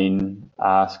 Wayne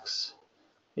asks,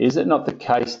 is it not the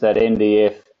case that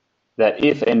if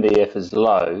NDF is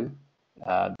low,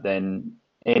 then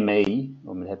ME,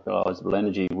 or metabolizable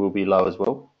energy, will be low as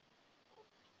well?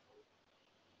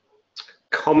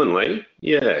 Commonly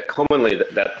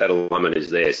that alignment is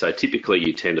there. So typically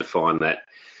you tend to find that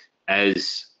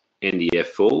as NDF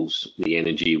falls, the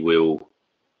energy will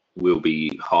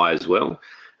be high as well.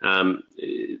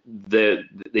 The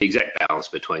exact balance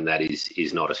between that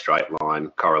is not a straight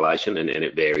line correlation, and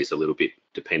it varies a little bit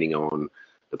depending on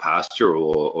the pasture,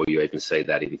 or you even see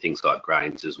that in things like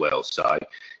grains as well. So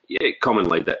yeah,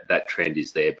 commonly that trend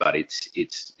is there, but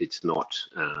it's not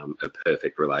a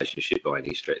perfect relationship by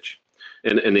any stretch.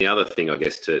 And the other thing, I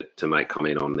guess, to make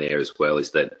comment on there as well is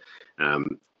that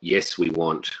yes, we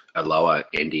want a lower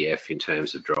NDF in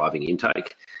terms of driving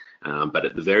intake, but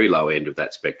at the very low end of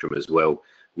that spectrum as well,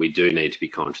 we do need to be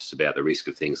conscious about the risk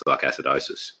of things like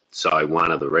acidosis. So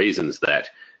one of the reasons that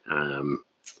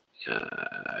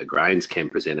grains can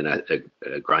present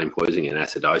a grain poisoning and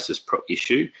acidosis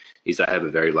issue is they have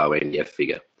a very low NDF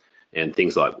figure. And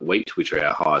things like wheat, which are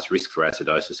our highest risk for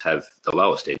acidosis, have the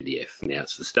lowest NDF. Now,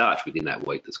 it's the starch within that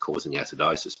wheat that's causing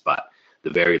acidosis, but the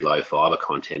very low fibre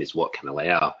content is what can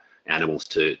allow animals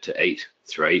to eat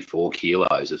 3-4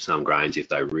 kilos of some grains if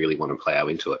they really want to plough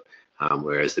into it.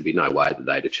 Whereas there'd be no way that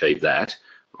they'd achieve that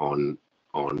on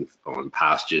on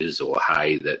pastures or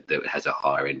hay that has a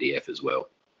higher NDF as well.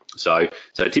 So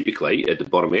typically at the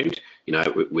bottom end, you know,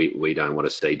 we don't want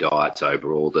to see diets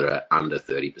overall that are under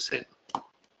 30%.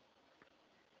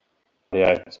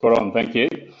 Yeah, spot on. Thank you.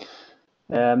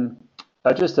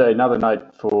 Just another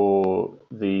note for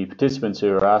the participants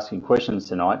who are asking questions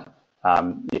tonight.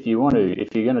 If you're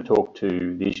going to talk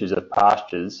to the issues of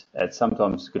pastures, it's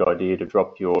sometimes a good idea to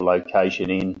drop your location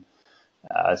in.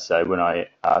 So when I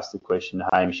ask the question,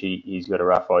 Hamish, he's got a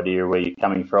rough idea where you're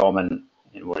coming from and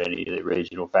what any of the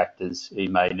regional factors he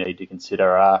may need to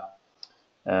consider are.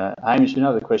 Hamish,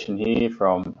 another question here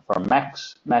from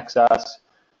Max. Max asks,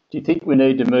 do you think we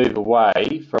need to move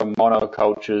away from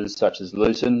monocultures such as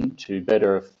lucerne to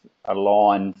better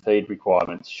align feed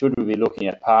requirements? Should we be looking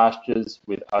at pastures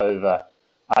with over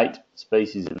 8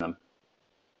 species in them?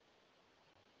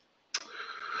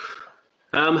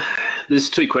 There's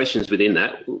 2 questions within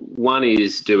that. One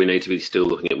is, do we need to be still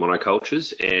looking at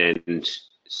monocultures? And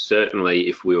certainly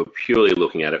if we were purely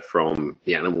looking at it from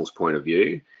the animal's point of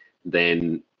view,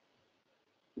 then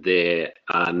there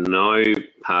are no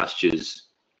pastures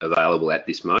available at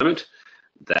this moment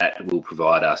that will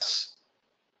provide us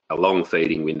a long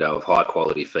feeding window of high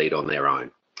quality feed on their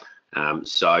own.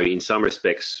 So in some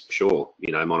respects, sure,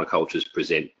 you know, monocultures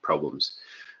present problems,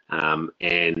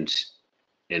 and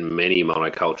many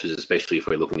monocultures, especially if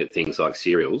we're looking at things like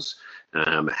cereals,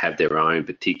 have their own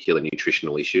particular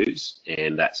nutritional issues,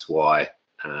 and that's why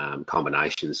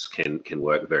combinations can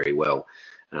work very well.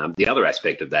 The other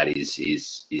aspect of that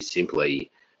is simply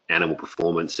animal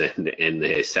performance and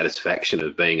their satisfaction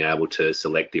of being able to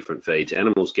select different feeds.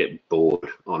 Animals get bored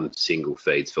on single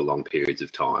feeds for long periods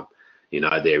of time. You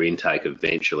know, their intake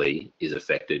eventually is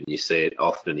affected, and you see it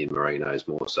often in merinos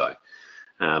more so.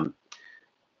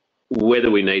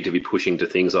 Whether we need to be pushing to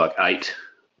things like 8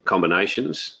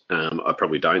 combinations, I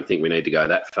probably don't think we need to go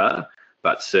that far,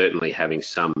 but certainly having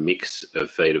some mix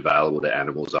of feed available to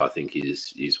animals, I think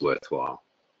is worthwhile.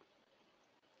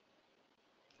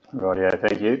 Right, yeah,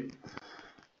 thank you.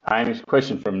 Hamish,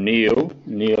 question from Neil.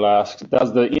 Neil asks,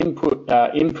 does the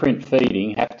imprint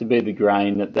feeding have to be the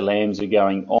grain that the lambs are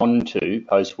going on to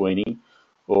post-weaning,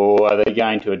 or are they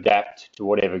going to adapt to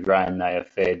whatever grain they are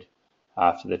fed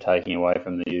after they're taking away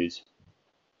from the ewes?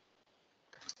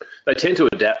 They tend to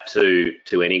adapt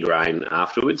to any grain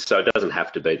afterwards, so it doesn't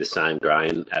have to be the same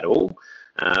grain at all.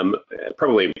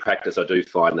 Probably in practice, I do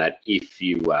find that if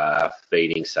you are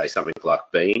feeding, say, something like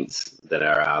beans that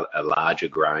are a larger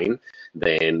grain,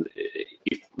 then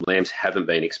if lambs haven't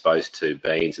been exposed to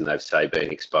beans and they've, say,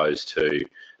 been exposed to,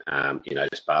 you know,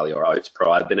 just barley or oats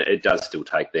prior, then it does still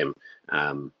take them,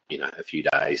 you know, a few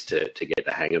days to get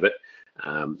the hang of it.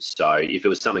 So if it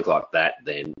was something like that,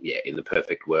 then yeah, in the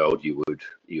perfect world, you would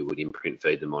imprint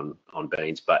feed them on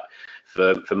beans. But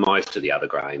for most of the other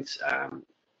grains,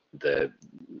 the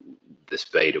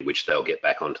speed at which they'll get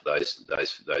back onto those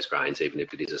grains, even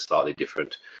if it is a slightly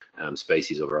different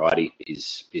species or variety,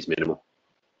 is minimal.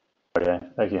 Okay,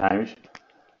 thank you, Hamish.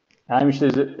 Hamish,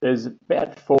 there's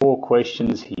about 4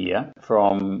 questions here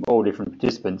from all different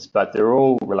participants, but they're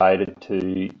all related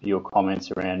to your comments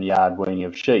around yard weaning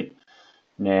of sheep.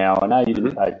 Now, I know you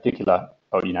didn't flesh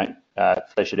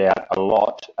it out a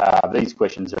lot. These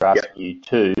questions are asking you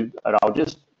too, and I'll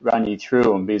just run you through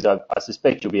them because I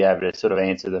suspect you'll be able to sort of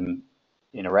answer them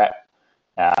in a wrap.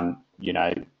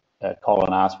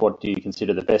 Colin asked, what do you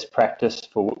consider the best practice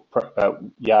for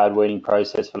yard weaning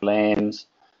process for lambs?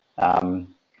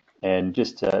 And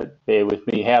just to bear with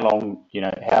me, how long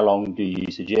do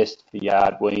you suggest for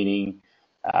yard weaning?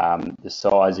 The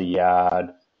size of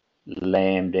yard,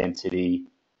 lamb density,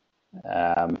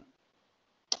 and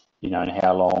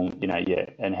how long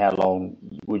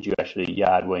would you actually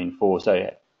yard wean for?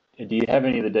 So do you have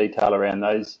any of the detail around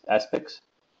those aspects?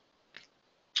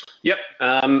 Yep.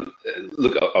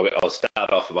 Look, I'll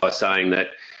start off by saying that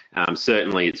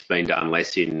certainly it's been done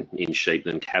less in sheep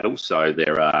than cattle, so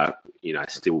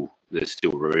there's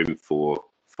still room for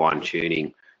fine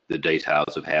tuning the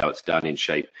details of how it's done in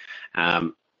sheep.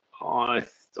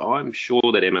 I'm sure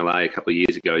that MLA a couple of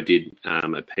years ago did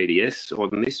a PDS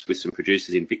on this with some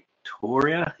producers in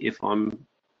Victoria, if I'm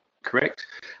correct.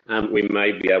 We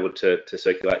may be able to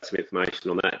circulate some information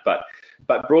on that, but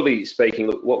broadly speaking,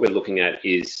 look, what we're looking at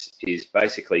is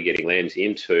basically getting lambs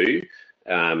into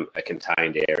a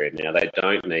contained area. Now, they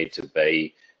don't need to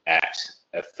be at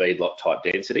a feedlot type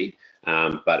density,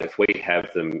 but if we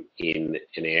have them in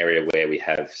an area where we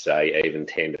have, say, even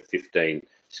 10 to 15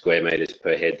 square metres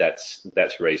per head, that's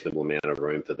a reasonable amount of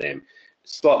room for them.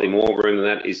 Slightly more room than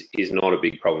that is not a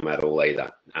big problem at all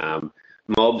either.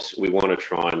 Mobs, we want to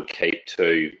try and keep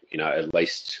to, at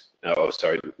least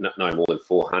no more than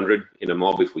 400 in a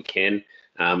mob if we can.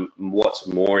 What's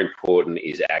more important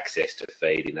is access to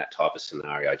feed in that type of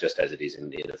scenario, just as it is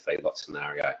in a feedlot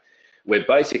scenario. We're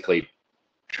basically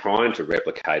trying to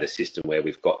replicate a system where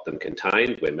we've got them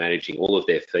contained, we're managing all of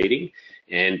their feeding,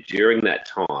 and during that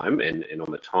time, and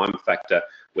on the time factor,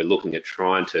 we're looking at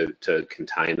trying to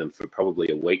contain them for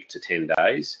probably a week to 10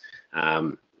 days.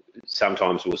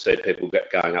 Sometimes we'll see people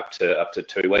going up to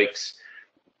 2 weeks.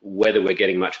 Whether we're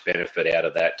getting much benefit out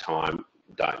of that time,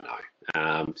 don't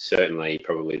know. Certainly,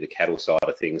 probably the cattle side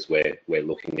of things, we're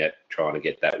looking at trying to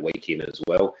get that week in as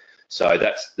well. So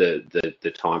that's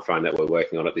the time frame that we're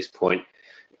working on at this point.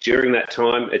 During that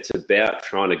time, it's about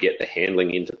trying to get the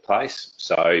handling into place.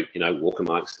 So, walk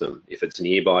amongst them. If it's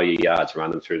nearby your yards,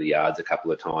 run them through the yards a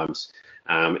couple of times.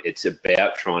 It's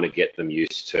about trying to get them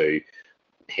used to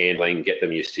handling, get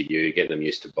them used to you, get them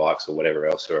used to bikes or whatever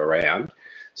else are around,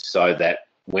 so that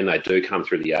when they do come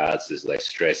through the yards, there's less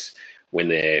stress. When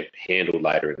they're handled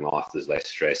later in life, there's less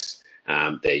stress.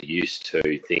 They're used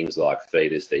to things like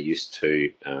feeders. They're used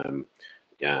to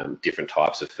different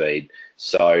types of feed.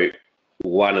 So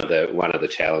one of the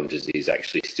challenges is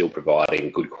actually still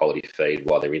providing good quality feed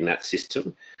while they're in that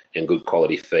system, and good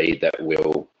quality feed that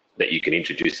you can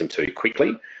introduce them to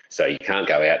quickly. So you can't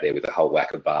go out there with a whole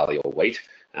whack of barley or wheat.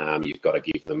 You've got to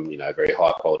give them, very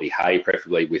high quality hay,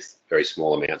 preferably with very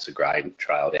small amounts of grain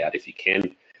trailed out if you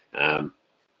can.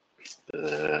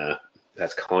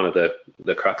 That's kind of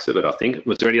the crux of it, I think.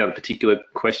 Was there any other particular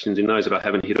questions in those that I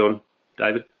haven't hit on,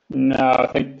 David? No,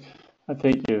 I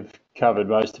think you've covered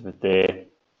most of it there,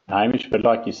 Hamish. But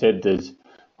like you said, there's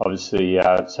obviously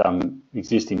some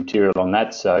existing material on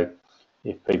that. So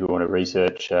if people want to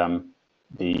research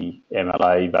the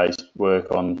MLA-based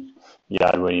work on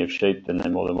yard weaning of sheep, then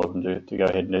they're more than welcome to go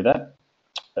ahead and do that.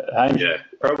 Hamish? Yeah,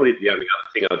 probably the only other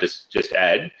thing I'll just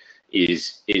add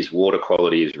is water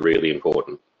quality is really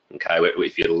important. Okay,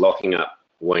 if you're locking up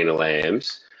weaner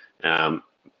lambs,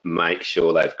 make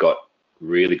sure they've got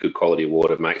really good quality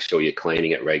water. Make sure you're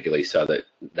cleaning it regularly so that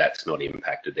that's not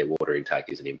impacted. Their water intake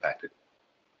isn't impacted.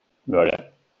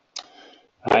 Right.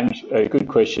 Hamish, a good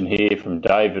question here from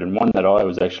David, and one that I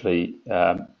was actually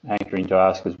hankering to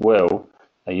ask as well.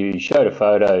 You showed a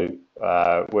photo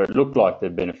where it looked like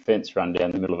there'd been a fence run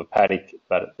down the middle of a paddock,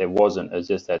 but there wasn't. It was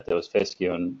just that there was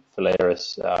fescue and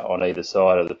phalaris on either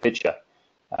side of the picture.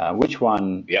 Which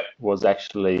one was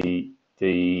actually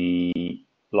the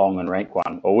long and rank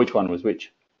one, or which one was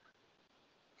which?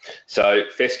 So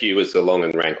fescue was the long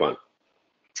and rank one.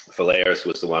 Phalaris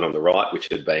was the one on the right, which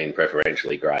had been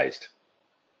preferentially grazed.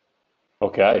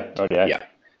 Okay. Yeah,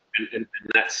 and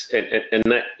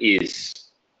that is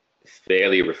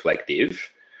fairly reflective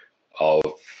of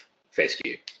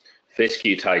fescue.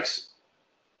 Fescue takes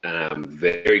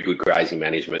very good grazing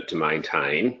management to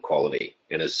maintain quality,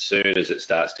 and as soon as it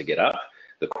starts to get up,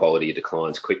 the quality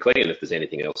declines quickly, and if there's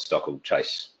anything else, stock will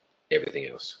chase everything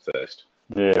else first.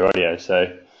 Yeah, rightio.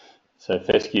 So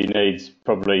fescue needs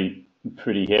probably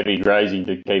pretty heavy grazing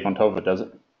to keep on top of it, does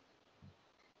it?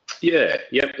 Yeah,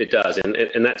 yep, it does,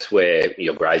 and that's where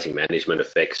your grazing management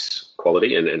affects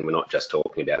quality, and we're not just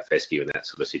talking about fescue in that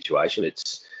sort of situation.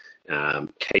 It's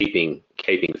keeping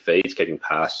feeds, keeping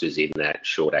pastures in that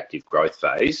short active growth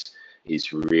phase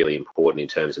is really important in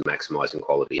terms of maximising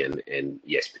quality, and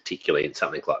yes, particularly in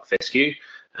something like fescue,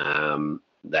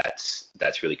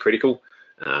 that's really critical.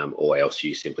 Or else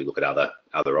you simply look at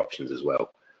other options as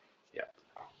well. Yeah.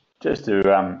 Just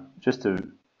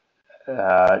to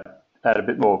add a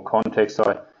bit more context,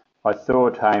 I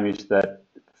thought, Hamish, that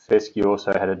fescue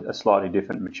also had a slightly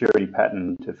different maturity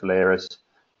pattern to phalaris,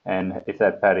 and if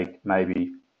that paddock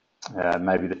maybe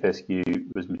the fescue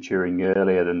was maturing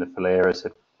earlier than the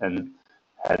phalaris and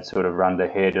had sort of run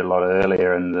ahead a lot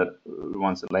earlier, and the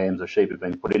ones that lambs or sheep have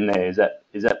been put in there. Is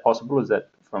that possible? Is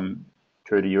that from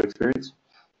true to your experience?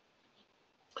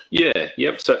 Yeah,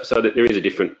 yep. So that there is a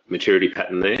different maturity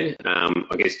pattern there.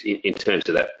 I guess in terms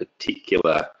of that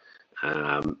particular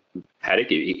paddock,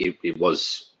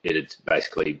 it had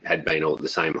basically had been all at the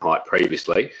same height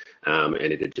previously, and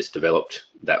it had just developed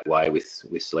that way with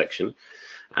selection.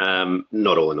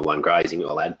 Not all in the one grazing,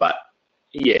 I'll add, but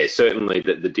yeah, certainly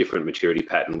the different maturity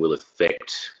pattern will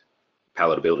affect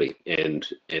palatability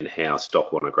and how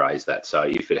stock want to graze that. So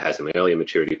if it has an earlier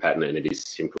maturity pattern and it is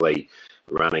simply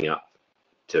running up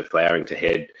to flowering to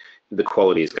head, the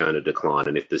quality is going to decline,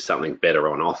 and if there's something better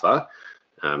on offer,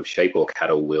 sheep or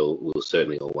cattle will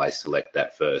certainly always select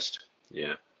that first.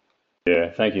 Yeah. Yeah,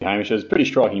 thank you, Hamish. It was a pretty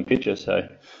striking picture, so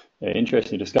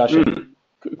interesting discussion.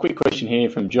 Quick question here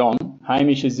from John.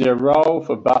 Hamish, is there a role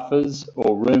for buffers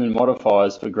or rumen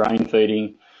modifiers for grain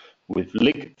feeding with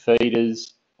lick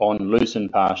feeders on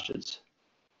loosened pastures?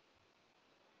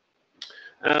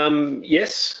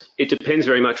 Yes, it depends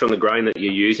very much on the grain that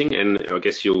you're using, and I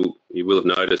guess you will have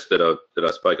noticed that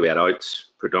I spoke about oats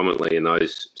predominantly in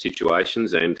those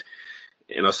situations, and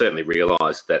I certainly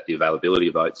realise that the availability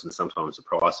of oats and sometimes the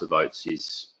price of oats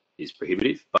is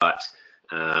prohibitive, but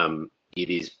it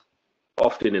is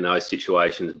often in those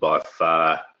situations by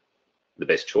far the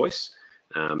best choice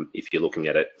if you're looking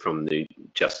at it from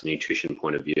just the nutrition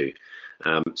point of view.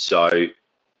 So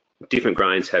different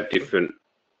grains have different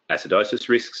acidosis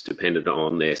risks dependent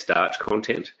on their starch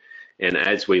content, and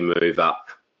as we move up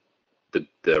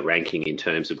the ranking in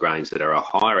terms of grains that are a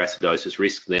higher acidosis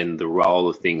risk, then the role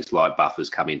of things like buffers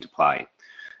come into play.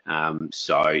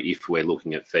 So if we're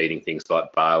looking at feeding things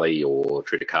like barley or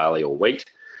triticale or wheat,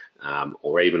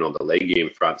 or even on the legume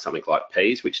front, something like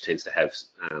peas, which tends to have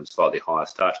slightly higher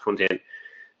starch content,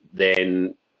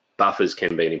 then buffers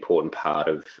can be an important part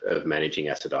of managing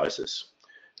acidosis.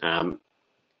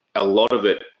 A lot of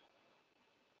it,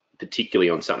 particularly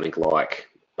on something like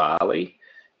barley,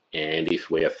 and if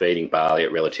we are feeding barley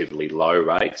at relatively low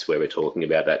rates, where we're talking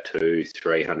about that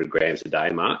 200-300 grams a day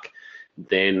mark,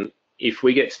 then if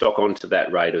we get stock onto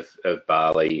that rate of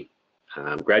barley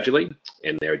gradually,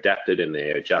 and they're adapted and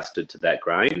they're adjusted to that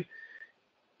grain,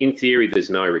 in theory, there's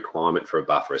no requirement for a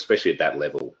buffer, especially at that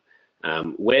level.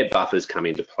 Where buffers come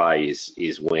into play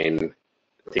is when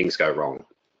things go wrong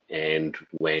and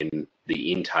when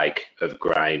the intake of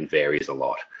grain varies a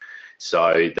lot.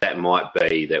 So that might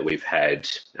be that we've had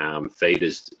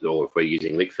feeders, or if we're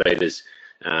using lick feeders,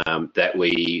 that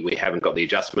we haven't got the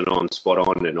adjustment on spot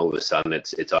on, and all of a sudden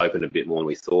it's open a bit more than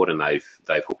we thought, and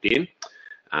they've hooked in.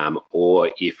 Or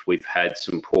if we've had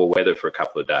some poor weather for a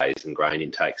couple of days and grain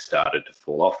intake started to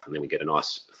fall off, and then we get a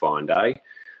nice fine day,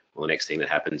 well, the next thing that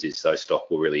happens is those stock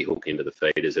will really hook into the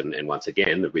feeders, and once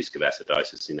again, the risk of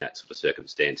acidosis in that sort of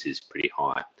circumstance is pretty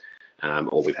high.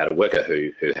 Or we've had a worker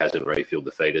who hasn't refilled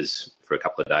the feeders for a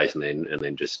couple of days and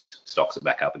then just stocks it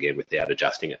back up again without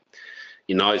adjusting it.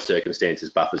 In those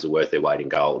circumstances, buffers are worth their weight in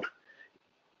gold.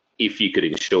 If you could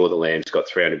ensure the lamb's got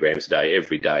 300 grams a day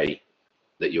every day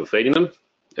that you're feeding them,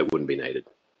 it wouldn't be needed.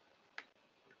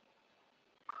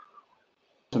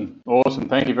 Awesome.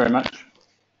 Thank you very much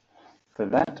for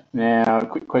that. Now, a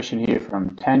quick question here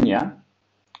from Tanya.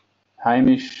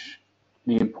 Hamish,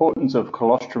 the importance of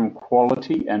colostrum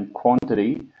quality and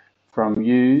quantity from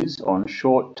use on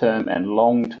short-term and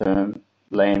long-term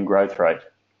lamb growth rate.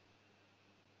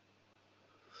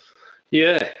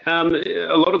 Yeah,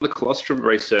 a lot of the colostrum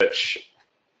research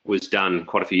was done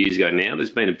quite a few years ago now. There's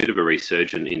been a bit of a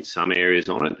resurgence in some areas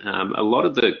on it. A lot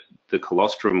of the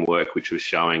colostrum work, which was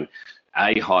showing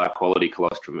a higher quality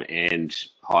colostrum and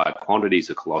higher quantities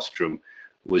of colostrum,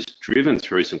 was driven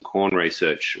through some corn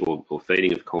research or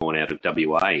feeding of corn out of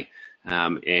WA,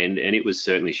 and it was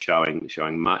certainly showing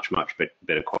much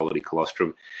better quality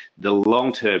colostrum. The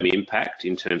long-term impact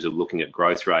in terms of looking at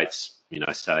growth rates,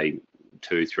 say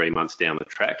 2-3 months down the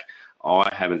track, I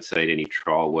haven't seen any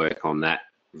trial work on that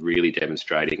really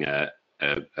demonstrating a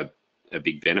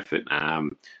big benefit.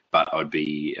 But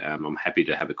I'm happy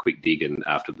to have a quick dig, and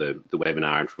after the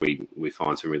webinar, if we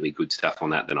find some really good stuff on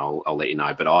that, then I'll let you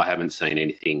know. But I haven't seen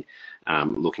anything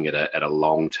looking at a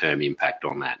long-term impact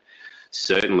on that.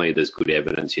 Certainly, there's good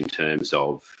evidence in terms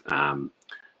of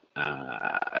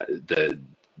the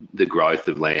growth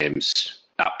of lambs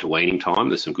up to weaning time.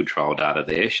 There's some good trial data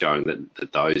there showing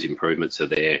that those improvements are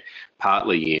there,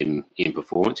 partly in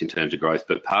performance in terms of growth,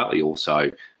 but partly also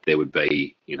there would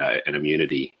be an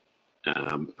immunity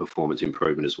performance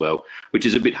improvement as well, which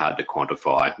is a bit hard to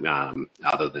quantify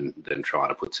other than trying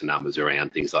to put some numbers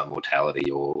around things like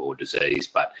mortality or disease,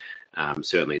 but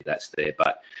certainly that's there.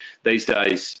 But these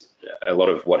days, a lot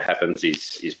of what happens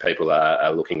is people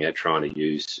are looking at trying to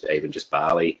use even just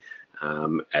barley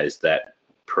as that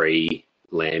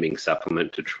pre-lambing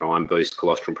supplement to try and boost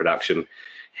colostrum production.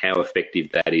 How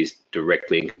effective that is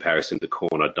directly in comparison to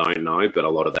corn, I don't know, but a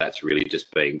lot of that's really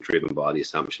just being driven by the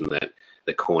assumption that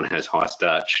the corn has high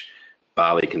starch,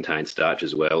 barley contains starch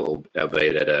as well,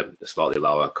 albeit at a slightly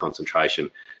lower concentration,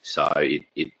 so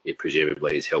it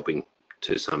presumably is helping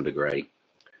to some degree.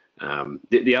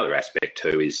 The other aspect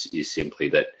too is simply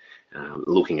that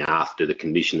looking after the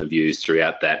condition of ewes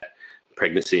throughout that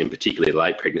pregnancy, and particularly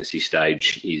late pregnancy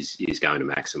stage, is going to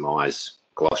maximise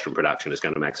colostrum production, is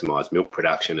going to maximise milk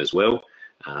production as well,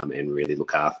 and really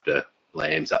look after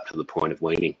lambs up to the point of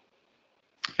weaning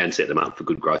and set them up for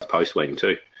good growth post-weaning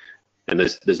too. And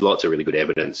there's lots of really good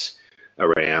evidence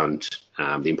around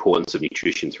the importance of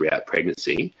nutrition throughout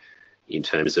pregnancy in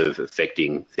terms of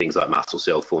affecting things like muscle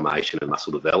cell formation and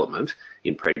muscle development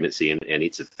in pregnancy, and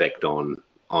its effect on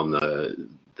on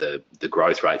the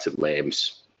growth rates of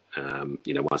lambs,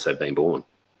 once they've been born.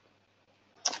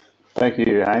 Thank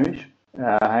you, Hamish.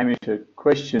 Hamish, a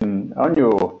question on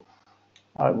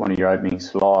one of your opening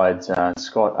slides.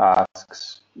 Scott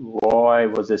asks, why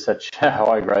was there such a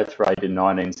high growth rate in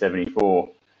 1974?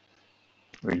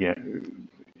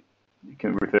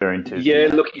 Referring to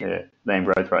lamb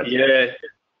growth rate. Yeah,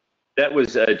 that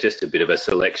was just a bit of a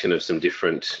selection of some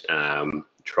different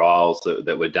trials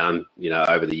that were done,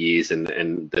 over the years,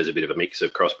 and there's a bit of a mix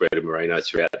of crossbred and merinos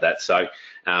throughout that. So,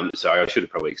 sorry, I should have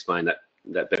probably explained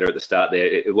that better at the start there.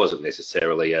 It wasn't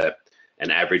necessarily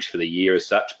an average for the year as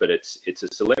such, but it's a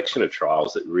selection of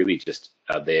trials that really just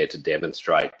are there to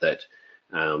demonstrate that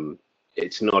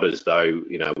it's not as though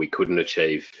we couldn't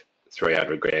achieve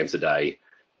 300 grams a day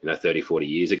 30, 40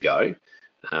 years ago.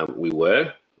 We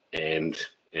were, and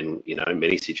in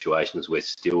many situations we're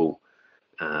still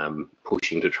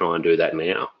pushing to try and do that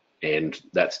now, and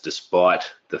that's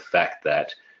despite the fact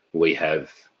that we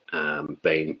have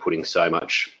been putting so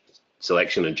much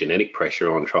selection and genetic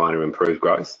pressure on trying to improve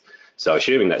growth. So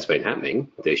assuming that's been happening,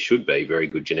 there should be very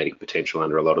good genetic potential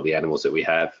under a lot of the animals that we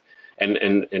have, and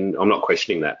I'm not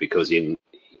questioning that, because in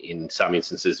some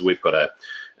instances we've got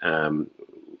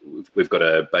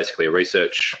basically a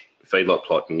research feedlot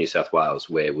plot in New South Wales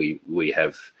where we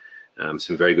have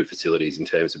some very good facilities in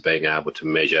terms of being able to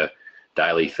measure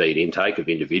daily feed intake of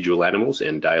individual animals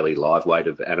and daily live weight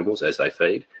of animals as they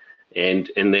feed. And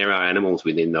there are animals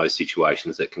within those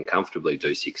situations that can comfortably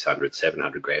do 600,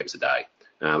 700 grams a day.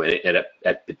 And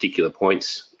at particular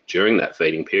points during that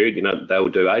feeding period, they will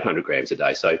do 800 grams a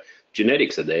day. So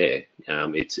genetics are there.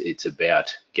 It's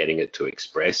about getting it to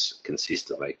express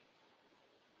consistently.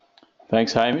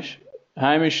 Thanks, Hamish.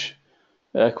 Hamish,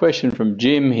 a question from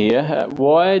Jim here.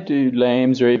 Why do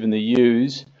lambs or even the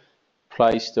ewes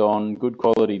placed on good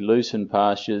quality lucerne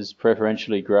pastures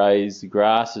preferentially graze the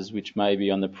grasses which may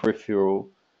be on the peripheral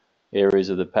areas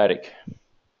of the paddock?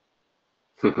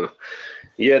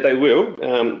 Yeah, they will.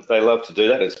 They love to do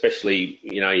that, especially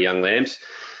young lambs.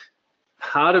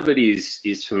 Part of it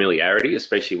is familiarity,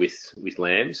 especially with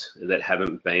lambs that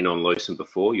haven't been on lucerne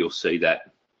before. You'll see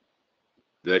that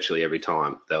virtually every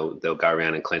time. They'll go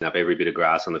around and clean up every bit of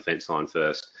grass on the fence line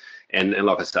first. And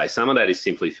like I say, some of that is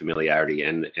simply familiarity,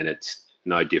 and it's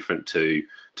no different to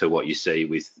what you see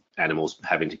with animals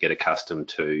having to get accustomed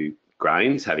to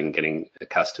grains, getting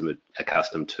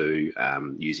accustomed to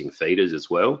using feeders as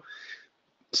well.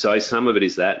 So some of it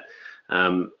is that.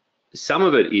 Some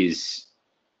of it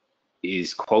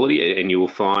is quality, and you will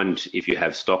find if you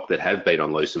have stock that have been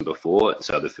on lucerne before,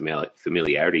 so the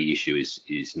familiarity issue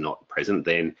is not present,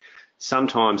 then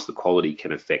sometimes the quality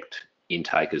can affect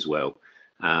intake as well.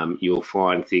 You'll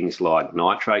find things like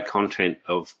nitrate content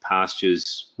of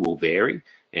pastures will vary,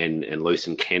 and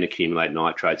lucerne can accumulate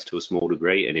nitrates to a small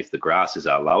degree, and if the grasses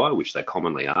are lower, which they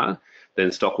commonly are,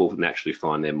 then stock will naturally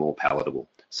find them more palatable.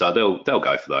 So they'll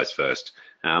go for those first.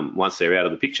 Once they're out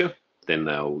of the picture, then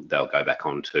they'll go back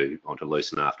onto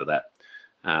lucerne after that.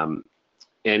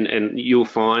 And you'll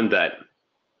find that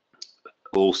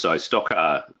also stock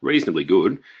are reasonably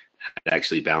good at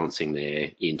actually balancing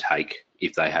their intake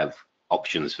if they have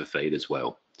options for feed as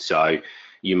well. So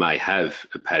you may have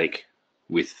a paddock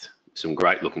with some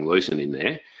great looking lucerne in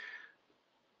there.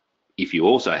 If you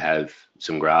also have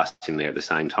some grass in there at the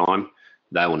same time,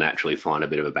 they will naturally find a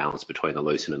bit of a balance between the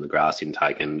lucerne and the grass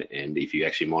intake, and if you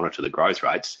actually monitor the growth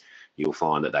rates, you'll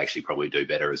find that they actually probably do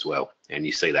better as well. And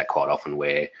you see that quite often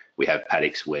where we have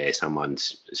paddocks where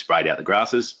someone's sprayed out the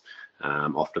grasses.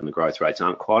 Often the growth rates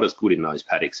aren't quite as good in those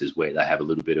paddocks as where they have a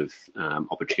little bit of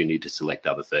opportunity to select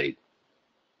other feed.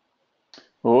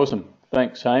 Awesome.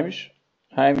 Thanks, Hamish.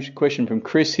 Hamish, a question from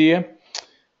Chris here.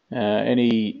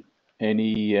 Any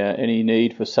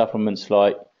need for supplements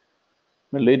like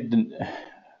molybdenum?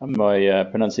 My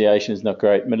pronunciation is not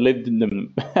great.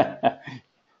 Molybdenum.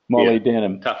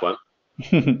 Molybdenum. Yeah, tough one.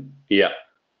 Yeah.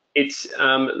 It's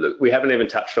look, we haven't even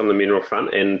touched on the mineral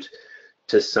front, and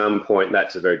to some point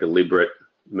that's a very deliberate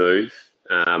move.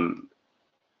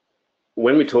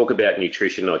 When we talk about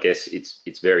nutrition, I guess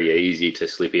it's very easy to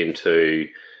slip into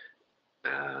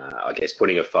I guess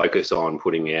putting a focus on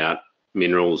putting out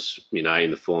minerals,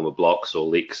 in the form of blocks or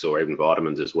licks or even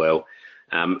vitamins as well.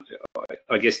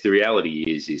 I guess the reality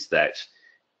is that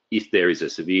if there is a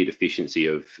severe deficiency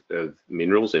of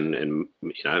minerals, and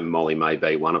moly may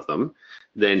be one of them,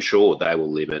 then sure, they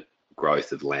will limit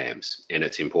growth of lambs, and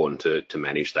it's important to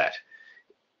manage that.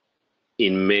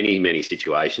 In many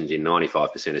situations, in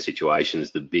 95% of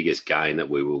situations, the biggest gain that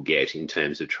we will get in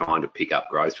terms of trying to pick up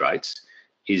growth rates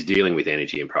is dealing with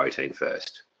energy and protein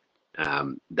first.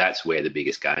 That's where the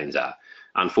biggest gains are.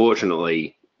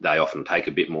 Unfortunately, they often take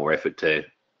a bit more effort to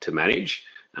manage.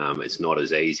 It's not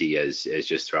as easy as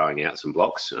just throwing out some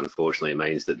blocks. Unfortunately, it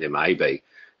means that there may be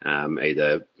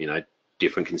either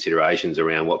different considerations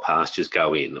around what pastures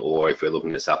go in, or if we're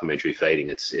looking at supplementary feeding,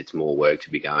 it's more work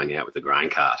to be going out with the grain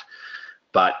cart.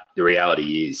 But the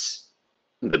reality is,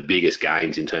 the biggest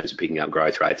gains in terms of picking up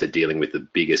growth rates are dealing with the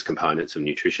biggest components of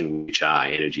nutrition, which are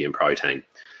energy and protein.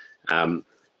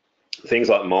 Things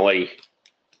like molly,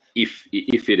 if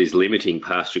it is limiting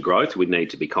pasture growth, we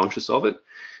need to be conscious of it.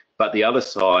 But the other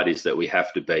side is that we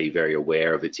have to be very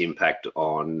aware of its impact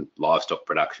on livestock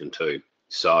production too.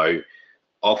 So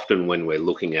often when we're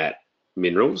looking at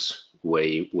minerals,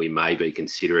 we may be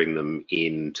considering them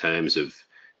in terms of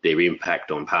their impact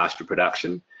on pasture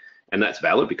production. And that's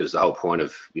valid, because the whole point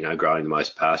of growing the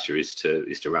most pasture is to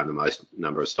run the most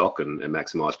number of stock and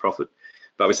maximise profit.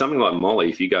 But with something like molly,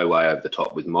 if you go way over the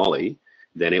top with molly,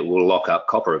 then it will lock up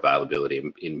copper availability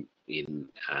it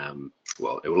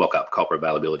will lock up copper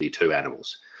availability to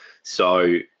animals.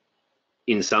 So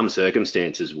in some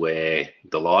circumstances where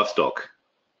the livestock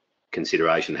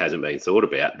consideration hasn't been thought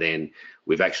about, then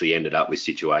we've actually ended up with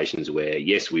situations where,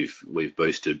 yes, we've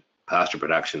boosted pasture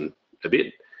production a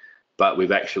bit, but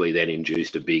we've actually then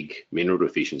induced a big mineral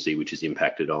deficiency, which has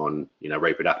impacted on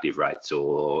reproductive rates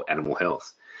or animal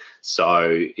health. So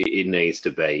it needs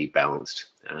to be balanced,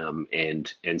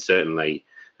 and certainly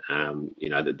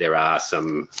that there are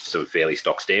some fairly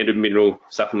stock standard mineral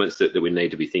supplements that we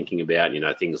need to be thinking about.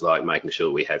 Things like making sure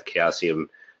that we have calcium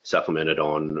supplemented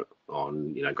on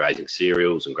grazing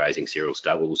cereals and grazing cereal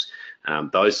stubbles.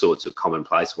 Those sorts of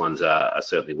commonplace ones are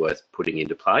certainly worth putting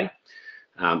into play.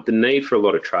 The need for a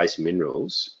lot of trace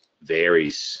minerals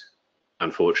varies,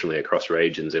 unfortunately, across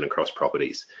regions and across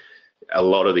properties. A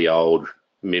lot of the old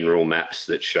mineral maps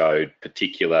that showed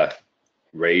particular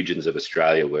regions of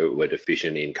Australia were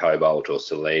deficient in cobalt or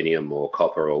selenium or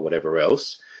copper or whatever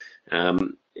else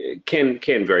can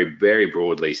very, very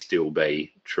broadly still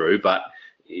be true. But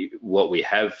what we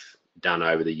have done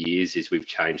over the years is we've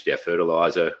changed our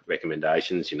fertiliser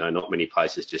recommendations. Not many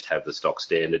places just have the stock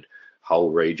standard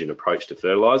whole region approach to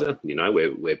fertiliser. We're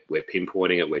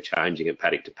pinpointing it, we're changing it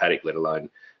paddock to paddock, let alone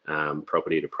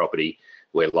property to property.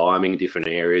 We're liming different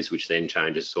areas, which then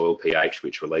changes soil pH,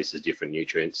 which releases different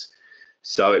nutrients.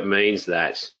 So it means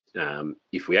that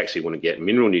if we actually want to get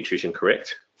mineral nutrition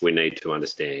correct, we need to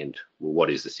understand, well, what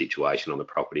is the situation on the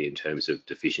property in terms of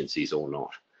deficiencies or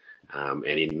not.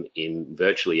 And in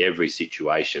virtually every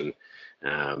situation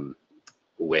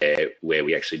where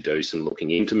we actually do some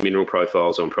looking into mineral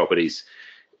profiles on properties,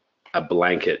 a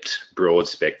blanket broad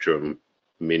spectrum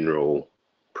mineral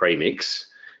premix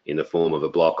in the form of a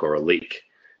block or a lick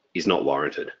is not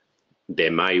warranted.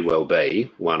 There may well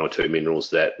be one or two minerals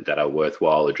that are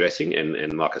worthwhile addressing,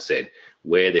 and like I said,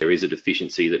 where there is a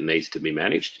deficiency that needs to be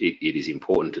managed, it is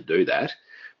important to do that.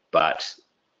 But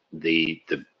the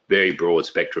very broad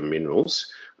spectrum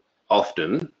minerals,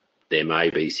 often there may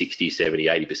be 60, 70,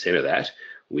 80% of that,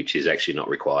 which is actually not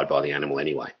required by the animal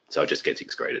anyway. So it just gets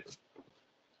excreted.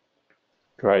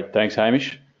 Great, thanks,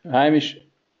 Hamish. Hamish,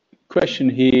 question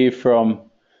here from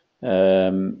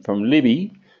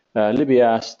Libby. Libby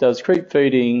asks, does creep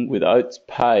feeding with oats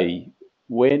pay?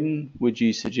 When would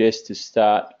you suggest to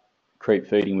start creep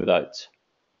feeding with oats?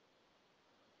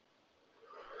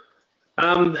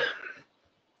 I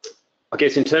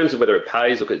guess in terms of whether it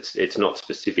pays, look, it's not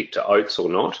specific to oats or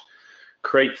not.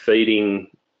 Creep feeding,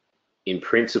 in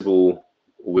principle,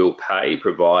 will pay,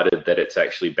 provided that it's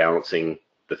actually balancing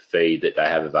the feed that they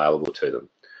have available to them.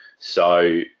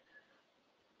 So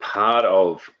part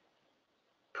of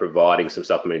providing some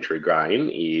supplementary grain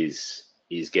is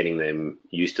getting them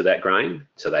used to that grain,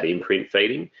 so that imprint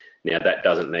feeding. Now, that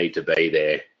doesn't need to be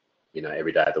there,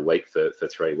 every day of the week for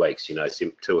 3 weeks.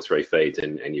 2 or 3 feeds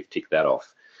and you've ticked that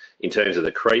off. In terms of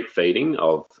the creep feeding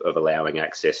of allowing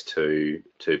access to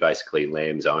basically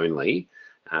lambs only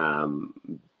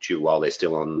while they're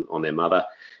still on their mother,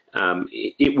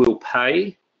 it will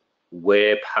pay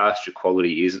where pasture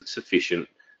quality isn't sufficient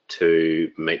to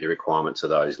meet the requirements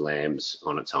of those lambs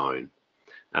on its own.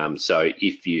 So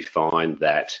if you find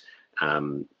that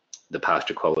the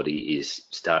pasture quality is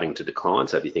starting to decline,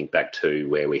 so if you think back to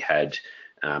where we had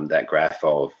that graph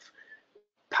of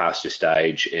pasture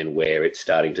stage and where it's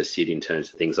starting to sit in terms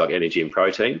of things like energy and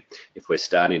protein, if we're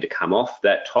starting to come off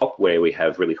that top where we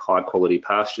have really high quality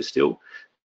pasture still,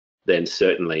 then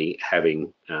certainly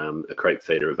having a creep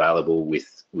feeder available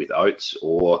with oats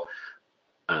or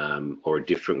a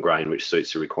different grain which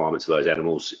suits the requirements of those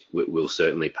animals will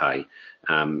certainly pay.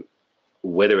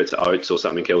 whether it's oats or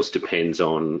something else depends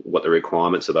on what the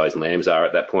requirements of those lambs are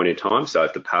at that point in time. So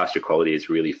if the pasture quality is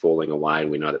really falling away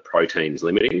and we know that protein is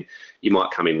limiting, you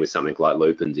might come in with something like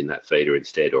lupins in that feeder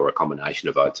instead, or a combination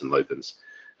of oats and lupins.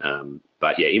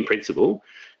 But yeah, in principle,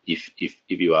 if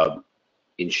you are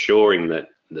ensuring that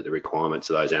the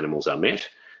requirements of those animals are met,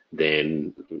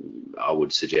 then I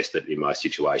would suggest that in most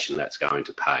situations that's going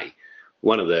to pay.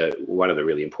 One of the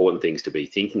really important things to be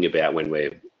thinking about when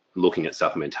we're looking at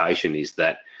supplementation is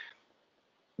that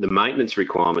the maintenance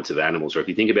requirements of animals, or if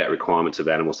you think about requirements of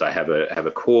animals, they have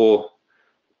a core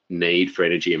need for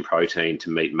energy and protein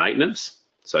to meet maintenance.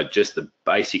 So just the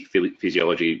basic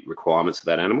physiology requirements of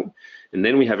that animal. And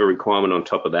then we have a requirement on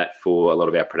top of that for a lot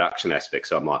of our production aspects.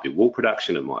 So it might be wool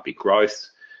production, it might be growth.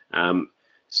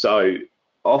 So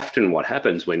often what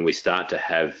happens when we start to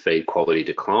have feed quality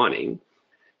declining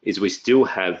is we still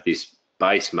have this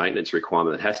base maintenance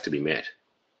requirement that has to be met.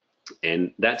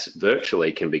 And that's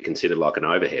virtually can be considered like an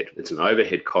overhead. It's an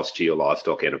overhead cost to your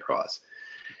livestock enterprise.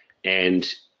 And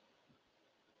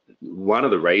one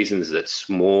of the reasons that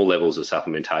small levels of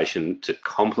supplementation to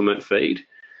complement feed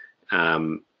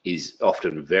is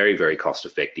often very, very cost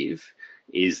effective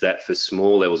is that for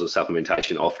small levels of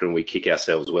supplementation, often we kick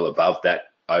ourselves well above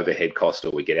that overhead cost,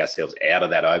 or we get ourselves out of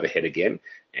that overhead again.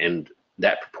 And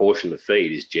that proportion of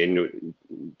feed is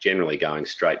generally going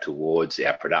straight towards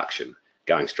our production,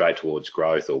 going straight towards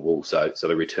growth or wool. So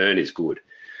the return is good.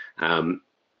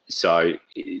 So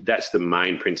that's the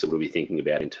main principle to be thinking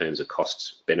about in terms of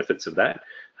costs, benefits of that.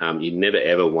 You never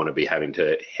ever want to be having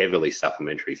to heavily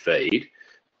supplementary feed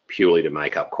purely to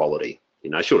make up quality,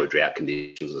 short of drought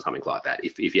conditions or something like that.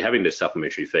 If you're having to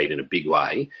supplementary feed in a big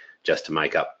way just to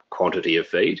make up quantity of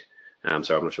feed,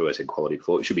 so I'm not sure I said quality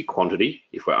before, it should be quantity.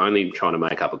 If we're only trying to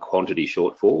make up a quantity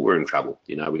shortfall, we're in trouble.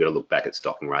 We've got to look back at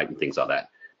stocking rate and things like that.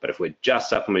 But if we're just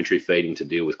supplementary feeding to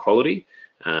deal with quality,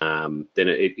 then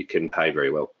it can pay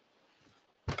very well.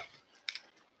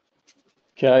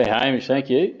 Okay, Hamish, thank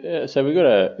you. So we've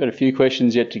got a few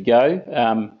questions yet to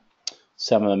go.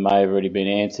 Some of them may have already been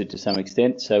answered to some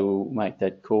extent, so we'll make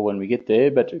that call when we get there.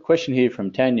 But a question here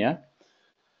from Tanya.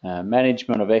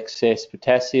 Management of excess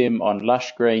potassium on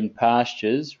lush green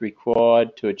pastures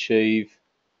required to achieve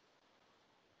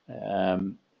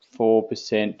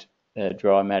 4%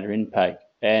 dry matter intake,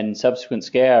 and subsequent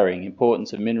scouring,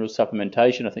 importance of mineral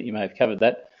supplementation. I think you may have covered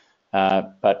that,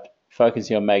 but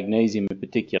focusing on magnesium in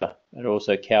particular, and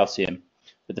also calcium.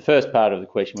 But the first part of the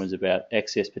question was about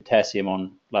excess potassium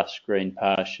on lush green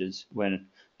pastures when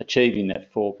achieving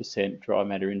that 4% dry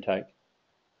matter intake.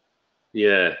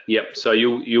 Yeah, yep. So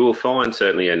you will find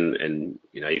certainly, and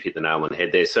you've hit the nail on the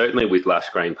head there, certainly with lush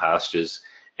green pastures,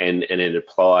 and it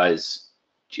applies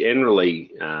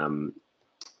generally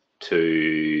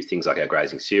to things like our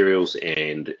grazing cereals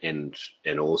and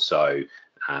also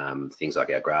things like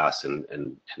our grass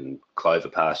and clover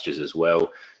pastures as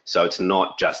well. So it's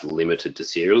not just limited to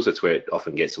cereals. That's where it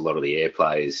often gets a lot of the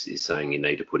airplay is saying you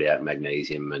need to put out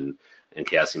magnesium and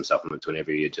calcium supplements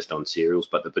whenever you're just on cereals.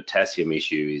 But the potassium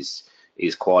issue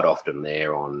is quite often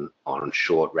there on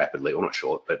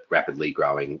rapidly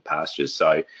growing pastures.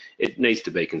 So it needs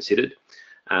to be considered.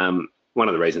 One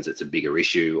of the reasons it's a bigger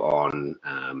issue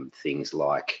on things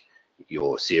like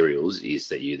your cereals is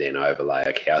that you then overlay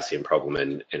a calcium problem,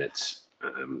 and it's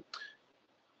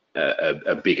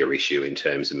a bigger issue in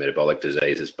terms of metabolic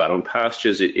diseases. But on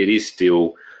pastures, it is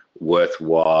still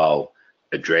worthwhile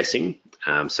addressing.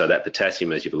 So that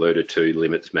potassium, as you've alluded to,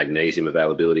 limits magnesium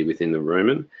availability within the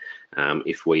rumen.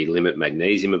 If we limit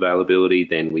magnesium availability,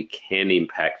 then we can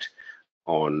impact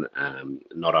on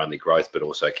not only growth but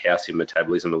also calcium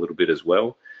metabolism a little bit as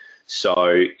well.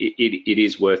 So it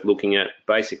is worth looking at.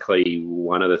 Basically,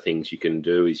 one of the things you can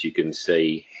do is you can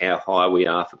see how high we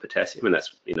are for potassium, and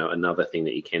that's another thing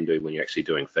that you can do when you're actually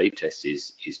doing feed tests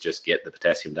is just get the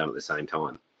potassium done at the same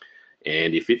time.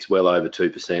 And if it's well over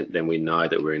 2%, then we know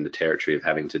that we're in the territory of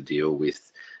having to deal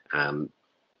with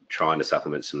trying to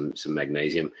supplement some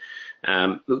magnesium.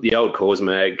 The old cause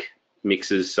mag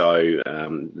mixes, so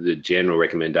the general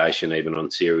recommendation even on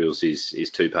cereals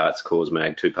is 2 parts cause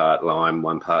mag, 2 part lime,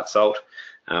 1 part salt.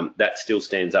 That still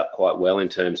stands up quite well in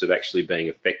terms of actually being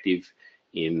effective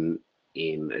in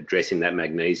addressing that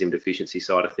magnesium deficiency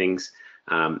side of things.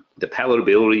 The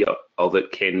palatability of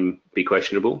it can be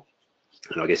questionable,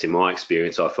 and I guess in my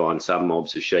experience I find some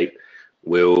mobs of sheep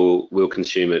will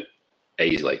consume it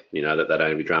easily, that they don't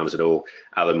have any dramas at all.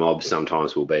 Other mobs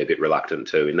sometimes will be a bit reluctant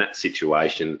too. In that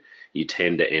situation, you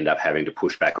tend to end up having to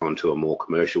push back onto a more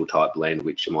commercial type blend,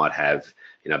 which might have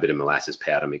a bit of molasses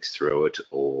powder mixed through it,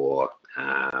 or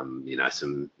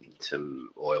some some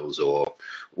oils or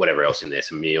whatever else in there,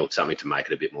 some meal, something to make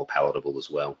it a bit more palatable as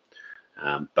well.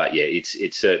 But yeah,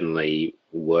 it's certainly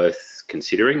worth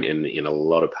considering, and in a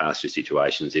lot of pasture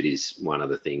situations, it is one of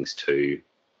the things to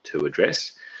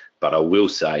address. But I will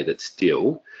say that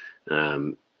still,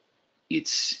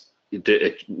 it's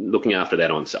looking after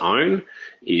that on its own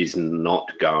is not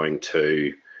going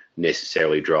to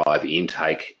necessarily drive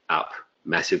intake up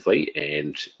massively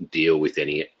and deal with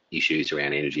any issues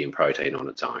around energy and protein on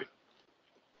its own.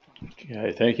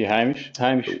 Okay, thank you, Hamish.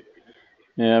 Hamish,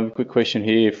 now I have a quick question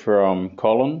here from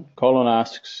Colin. Colin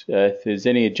asks if there's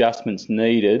any adjustments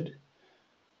needed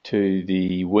to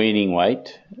the weaning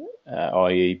weight,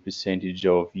 i.e. percentage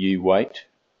of ewe weight,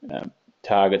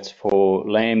 targets for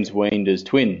lambs weaned as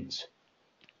twins.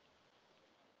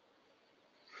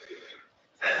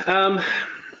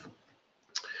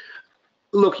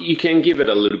 Look, you can give it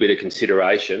a little bit of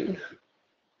consideration,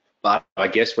 but I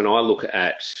guess when I look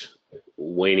at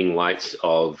weaning weights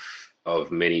of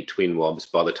many twin wobs,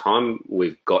 by the time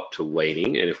we've got to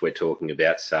weaning, and if we're talking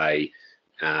about, say,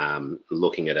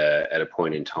 looking at a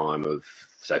point in time of,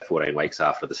 say, 14 weeks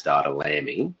after the start of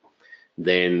lambing,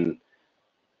 then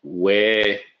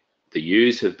where the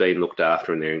ewes have been looked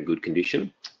after and they're in good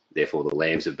condition, therefore the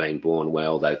lambs have been born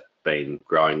well, they've been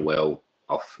growing well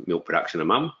off milk production a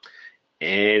mum,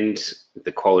 and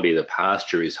the quality of the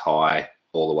pasture is high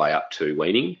all the way up to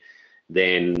weaning,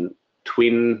 then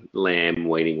twin lamb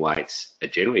weaning weights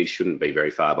generally shouldn't be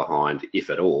very far behind, if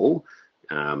at all,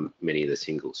 many of the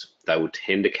singles. They will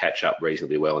tend to catch up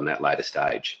reasonably well in that later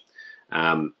stage.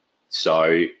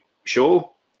 So sure,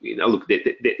 look,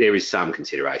 there is some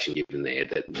consideration given there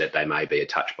that they may be a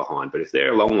touch behind, but if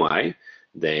they're a long way,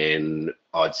 then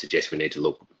I'd suggest we need to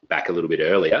look back a little bit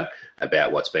earlier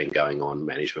about what's been going on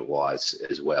management-wise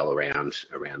as well around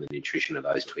the nutrition of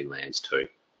those twin lambs too.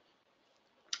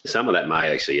 Some of that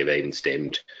may actually have even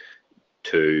stemmed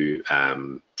to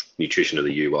nutrition of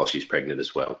the ewe while she's pregnant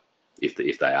as well,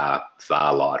 if they are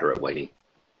far lighter at weaning.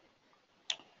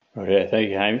 Oh, yeah, thank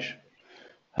you, Hamish.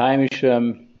 Hamish,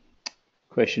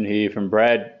 question here from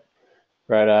Brad.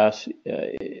 Brad asks,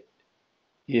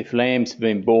 if lambs have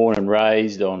been born and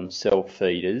raised on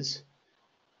self-feeders,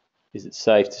 is it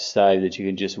safe to say that you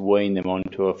can just wean them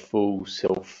onto a full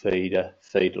self-feeder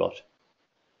feedlot?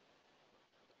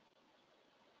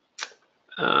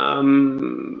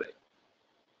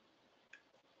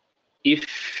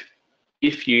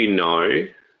 If you know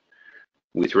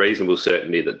with reasonable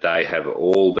certainty that they have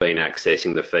all been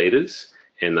accessing the feeders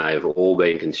and they have all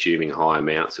been consuming high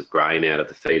amounts of grain out of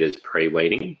the feeders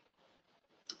pre-weaning,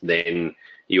 then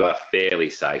you are fairly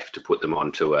safe to put them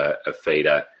onto a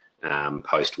feeder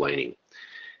post-weaning.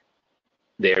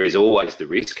 There is always the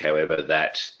risk, however,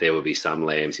 that there will be some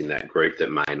lambs in that group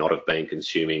that may not have been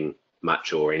consuming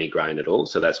much or any grain at all.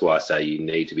 So that's why I say you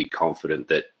need to be confident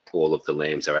that all of the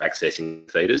lambs are accessing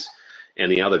feeders.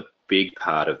 And the other big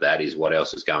part of that is what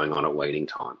else is going on at weaning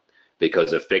time,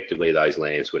 because effectively those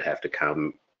lambs would have to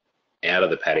come out of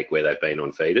the paddock where they've been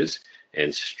on feeders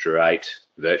and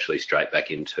virtually straight back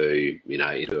into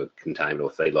a containment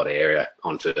or feedlot area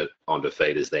onto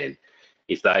feeders. Then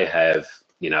if they have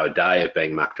a day of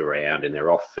being mucked around and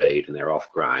they're off feed and they're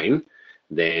off grain,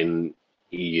 then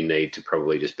you need to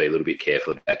probably just be a little bit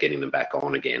careful about getting them back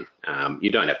on again.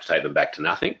 You don't have to take them back to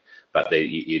nothing, but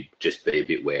you'd just be a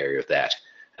bit wary of that.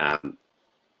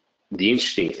 The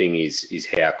interesting thing is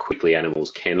how quickly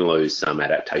animals can lose some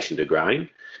adaptation to grain.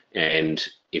 And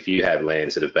if you have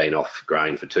lambs that have been off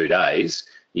grain for 2 days,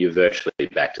 you're virtually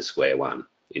back to square one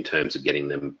in terms of getting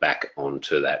them back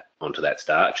onto that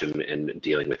starch and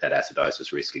dealing with that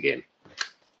acidosis risk again.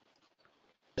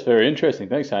 That's very interesting.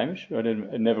 Thanks, Hamish. I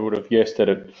never would have guessed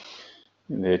that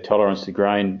their tolerance to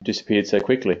grain disappeared so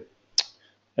quickly.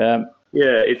 Yeah,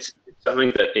 it's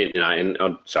something that, and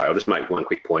I'll just make one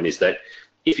quick point, is that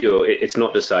it's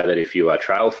not to say that if you are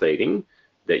trail feeding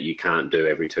that you can't do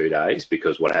every 2 days,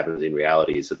 because what happens in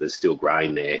reality is that there's still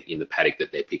grain there in the paddock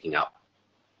that they're picking up,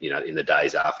 in the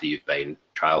days after you've been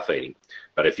trail feeding.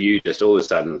 But if you just all of a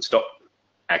sudden stop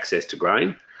access to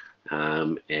grain,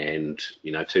 and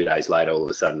 2 days later all of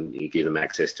a sudden you give them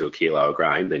access to a kilo of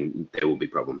grain, then there will be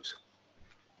problems.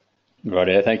 Right,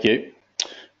 yeah, thank you.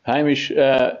 Hamish,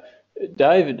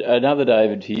 another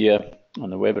David here on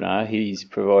the webinar, he's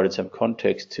provided some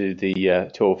context to the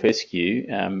tall fescue.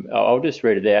 I'll just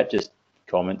read it out, just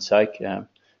comment's sake,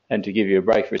 and to give you a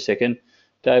break for a second.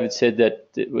 David said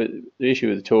that the issue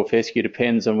with the tall fescue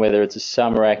depends on whether it's a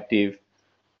summer active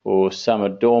or summer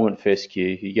dormant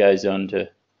fescue. He goes on to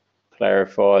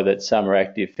clarify that summer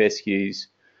active fescues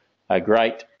are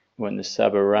great when with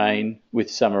summer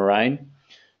rain,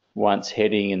 once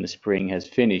heading in the spring has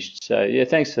finished. So yeah,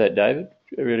 thanks for that, David.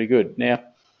 Really good. Now,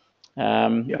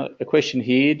 a question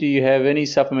here: do you have any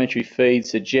supplementary feed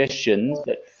suggestions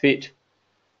that fit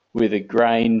with a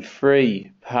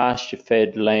grain-free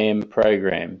pasture-fed lamb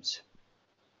programs?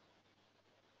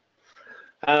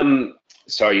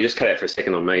 Sorry, you just cut out for a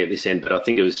second on me at this end, but I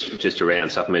think it was just around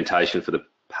supplementation for the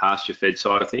pasture-fed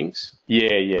side of things.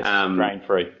 Yeah, yes,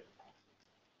 grain-free.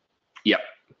 Yep,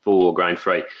 for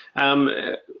grain-free.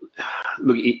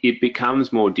 Look, it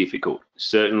becomes more difficult.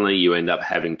 Certainly, you end up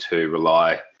having to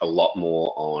rely a lot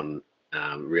more on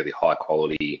really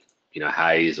high-quality,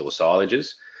 hays or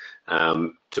silages.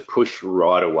 To push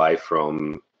right away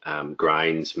from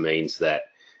grains means that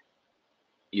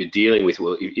you're dealing with,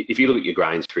 well, if you look at your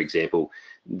grains, for example,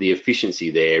 the efficiency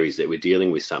there is that we're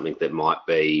dealing with something that might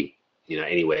be,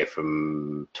 anywhere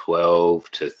from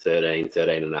 12 to 13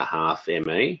 and a half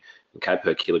ME, okay,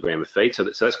 per kilogram of feed. So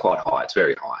that's quite high. It's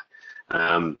very high.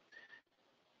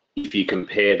 If you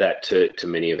compare that to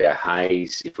many of our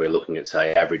hays, if we're looking at,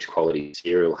 say, average quality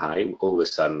cereal hay, all of a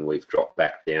sudden we've dropped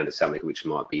back down to something which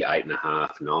might be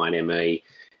 8.5, 9 ME.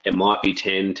 It might be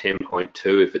 10,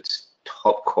 10.2 if it's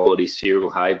top quality cereal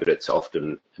hay, but it's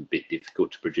often a bit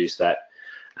difficult to produce that.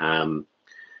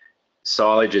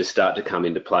 Silages start to come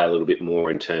into play a little bit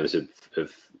more in terms of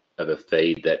a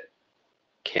feed that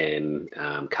can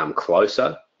come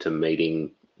closer to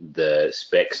meeting the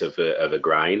specs of a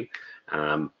grain,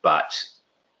 but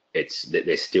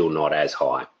they're still not as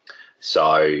high.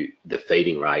 So the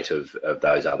feeding rate of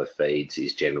those other feeds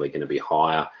is generally going to be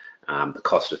higher. The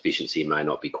cost efficiency may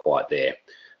not be quite there.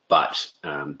 But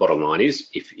bottom line is,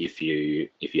 if you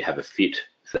have a fit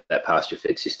for that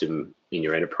pasture-fed system in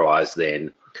your enterprise,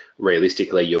 then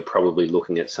realistically you're probably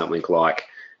looking at something like,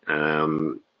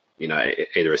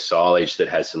 either a silage that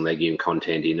has some legume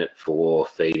content in it for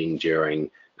feeding during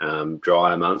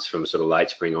drier months from sort of late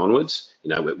spring onwards,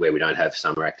 where we don't have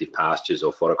summer active pastures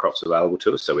or fodder crops available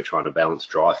to us. So we're trying to balance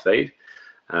dry feed.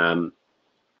 And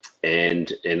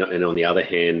on the other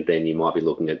hand, then you might be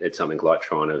looking at something like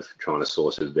trying to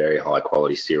source a very high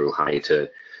quality cereal hay to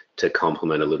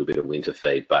complement a little bit of winter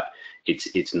feed, but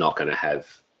it's not going to have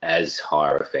as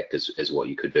higher effect as what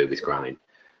you could do with grain.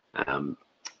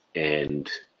 And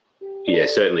yeah,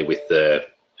 certainly with the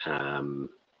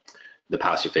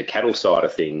pasture-fed cattle side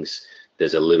of things,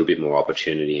 there's a little bit more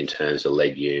opportunity in terms of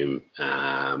legume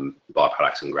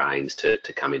byproducts and grains to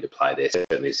come into play there.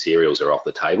 Certainly cereals are off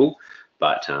the table,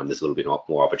 but there's a little bit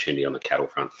more opportunity on the cattle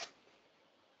front.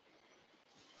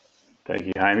 Thank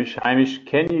you, Hamish. Hamish,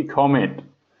 can you comment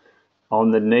on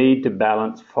the need to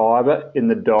balance fibre in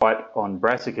the diet on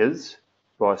brassicas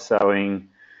by sowing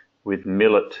with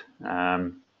millet?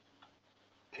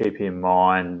 Keep in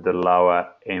mind the lower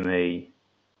ME.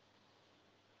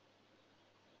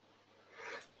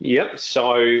 Yep,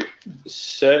 so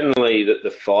certainly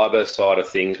the fibre side of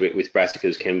things with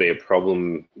brassicas can be a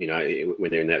problem,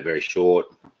 when they're in that very short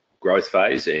growth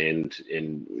phase, and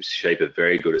sheep are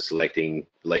very good at selecting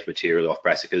leaf material off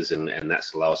brassicas, and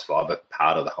that's the lowest fibre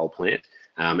part of the whole plant.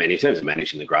 And in terms of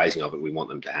managing the grazing of it, we want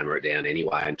them to hammer it down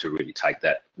anyway and to really take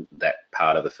that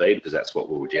part of the feed, because that's what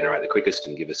will regenerate the quickest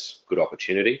and give us good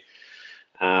opportunity.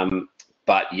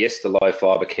 But yes, the low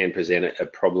fibre can present a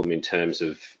problem in terms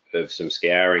of some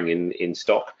scouring in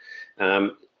stock.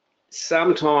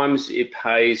 Sometimes it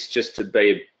pays just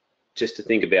to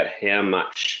think about how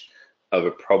much of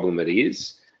a problem it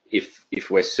is. If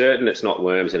we're certain it's not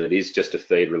worms and it is just a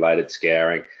feed-related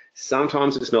scouring,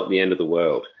 sometimes it's not the end of the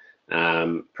world.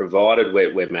 Provided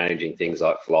we're managing things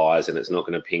like flies and it's not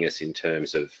going to ping us in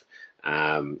terms of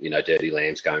dirty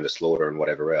lambs going to slaughter and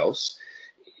whatever else.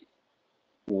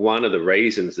 One of the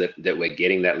reasons that we're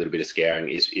getting that little bit of scouring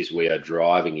is we are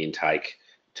driving intake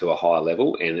to a high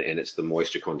level, and it's the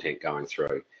moisture content going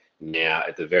through. Now,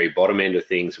 at the very bottom end of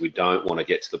things, we don't want to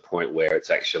get to the point where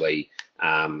it's actually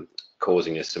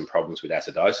causing us some problems with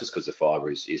acidosis, because the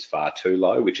fibre is far too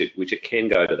low, which it can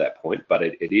go to that point, but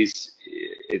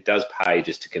it does pay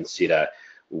just to consider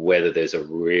whether there's a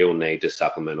real need to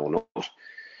supplement or not.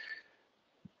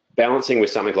 Balancing with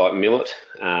something like millet,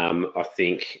 I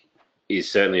think, is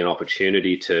certainly an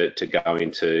opportunity to go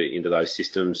into those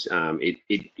systems.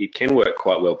 It can work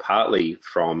quite well, partly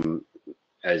from,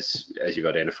 as you've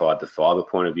identified, the fibre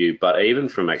point of view, but even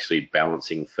from actually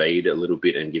balancing feed a little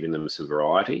bit and giving them some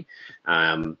variety.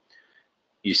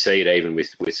 You see it even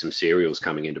with some cereals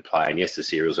coming into play. And yes, the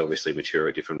cereals obviously mature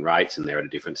at different rates and they're at a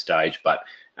different stage, but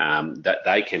that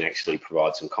they can actually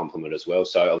provide some complement as well.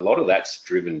 So a lot of that's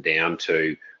driven down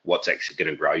to what's actually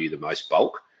going to grow you the most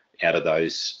bulk out of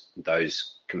those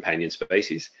companion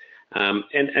species.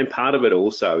 And part of it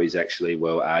also is actually,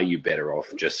 well, are you better off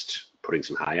just putting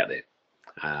some hay out there?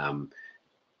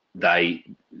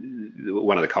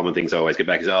 One of the common things I always get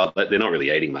back is, oh, they're not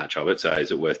really eating much of it, so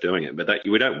is it worth doing it? But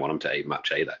we don't want them to eat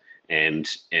much either. And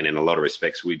in a lot of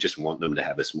respects, we just want them to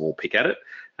have a small pick at it.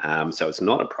 So it's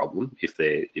not a problem if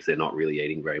they're not really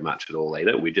eating very much at all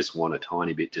either. We just want a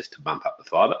tiny bit just to bump up the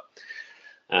fibre.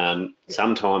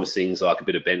 Sometimes things like a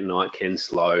bit of bentonite can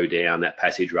slow down that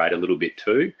passage rate a little bit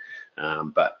too.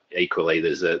 But equally,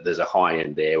 there's a high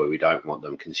end there where we don't want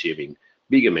them consuming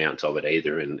big amounts of it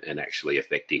either, and actually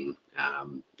affecting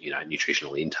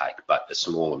nutritional intake. But a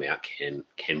small amount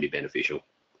can be beneficial.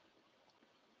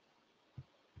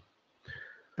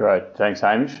 Great, thanks,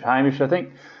 Hamish. Hamish, I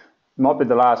think might be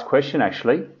the last question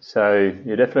actually. So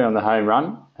you're definitely on the home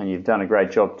run, and you've done a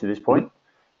great job to this point.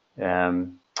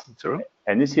 That's all right.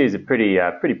 And this here is a pretty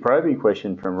probing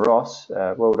question from Ross.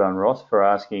 Well done, Ross, for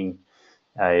asking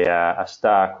a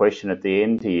star question at the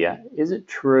end here. Is it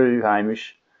true,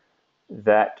 Hamish,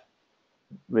 that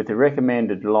with the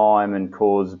recommended lime and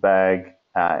cause bag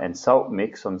and salt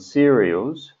mix on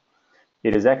cereals,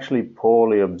 it is actually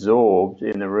poorly absorbed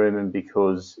in the rumen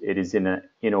because it is in an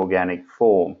inorganic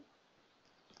form?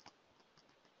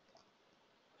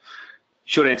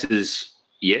 Short answer is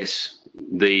yes.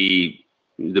 The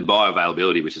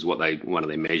bioavailability, which is one of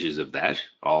their measures of that,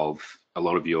 of a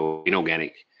lot of your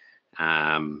inorganic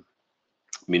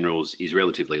minerals, is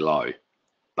relatively low.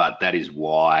 But that is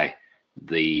why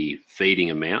the feeding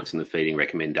amounts and the feeding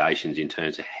recommendations in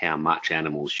terms of how much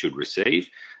animals should receive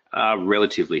are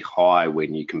relatively high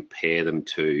when you compare them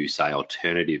to, say,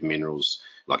 alternative minerals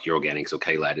like your organics or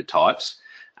chelated types.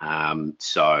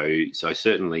 So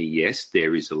certainly, yes,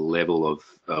 there is a level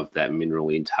of that mineral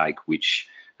intake which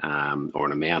or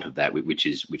an amount of that which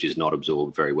is not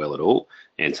absorbed very well at all,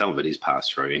 and some of it is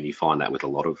passed through, and you find that with a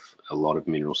lot of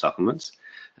mineral supplements.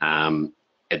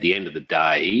 At the end of the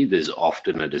day, there's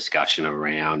often a discussion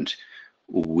around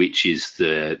which is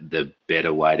the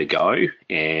better way to go,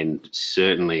 and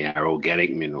certainly our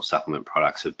organic mineral supplement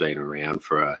products have been around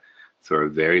for a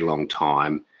very long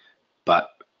time. But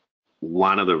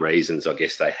one of the reasons I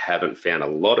guess they haven't found a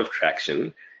lot of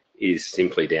traction is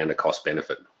simply down to cost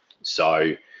benefit.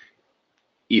 So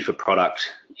if a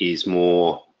product is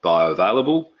more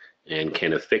bioavailable and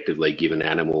can effectively give an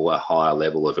animal a higher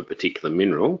level of a particular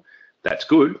mineral, that's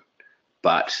good.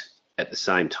 But at the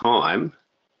same time,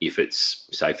 if it's,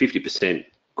 say, 50%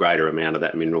 greater amount of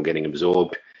that mineral getting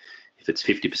absorbed, if it's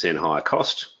 50% higher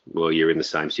cost, well, you're in the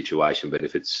same situation. But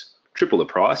if it's triple the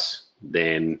price,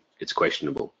 then it's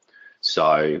questionable.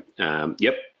 So,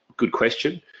 yep, good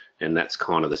question. And that's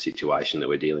kind of the situation that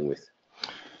we're dealing with.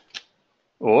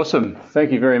 Awesome.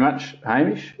 Thank you very much,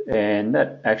 Hamish. And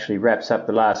that actually wraps up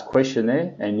the last question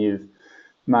there. And you've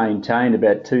maintained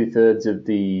about 2/3 of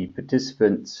the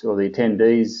participants or the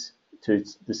attendees to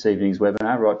this evening's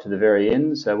webinar right to the very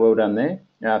end. So well done there.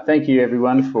 Thank you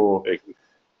everyone for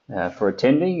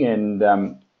attending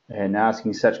and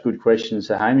asking such good questions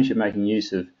to Hamish and making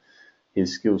use of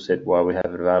his skill set while we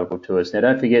have it available to us. Now,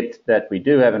 don't forget that we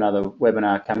do have another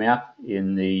webinar coming up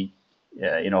in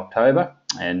October,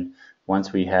 and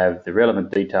once we have the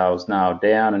relevant details nailed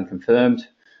down and confirmed,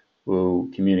 we'll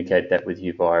communicate that with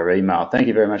you via email. Thank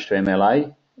you very much to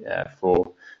MLA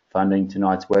for funding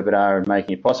tonight's webinar and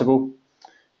making it possible.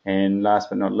 And last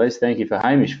but not least, thank you for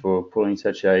Hamish for pulling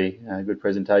such a good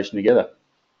presentation together.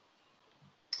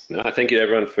 No, thank you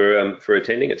everyone for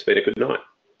attending. It's been a good night.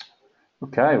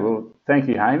 Okay, well, thank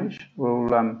you, Hamish.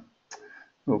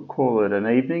 We'll call it an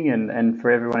evening, and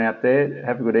for everyone out there,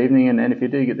 have a good evening. And if you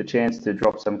do get the chance to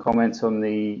drop some comments on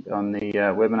the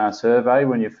webinar survey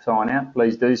when you sign out,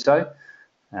 please do so.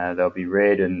 They'll be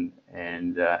read and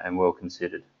well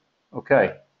considered.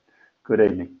 Okay, good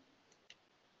evening.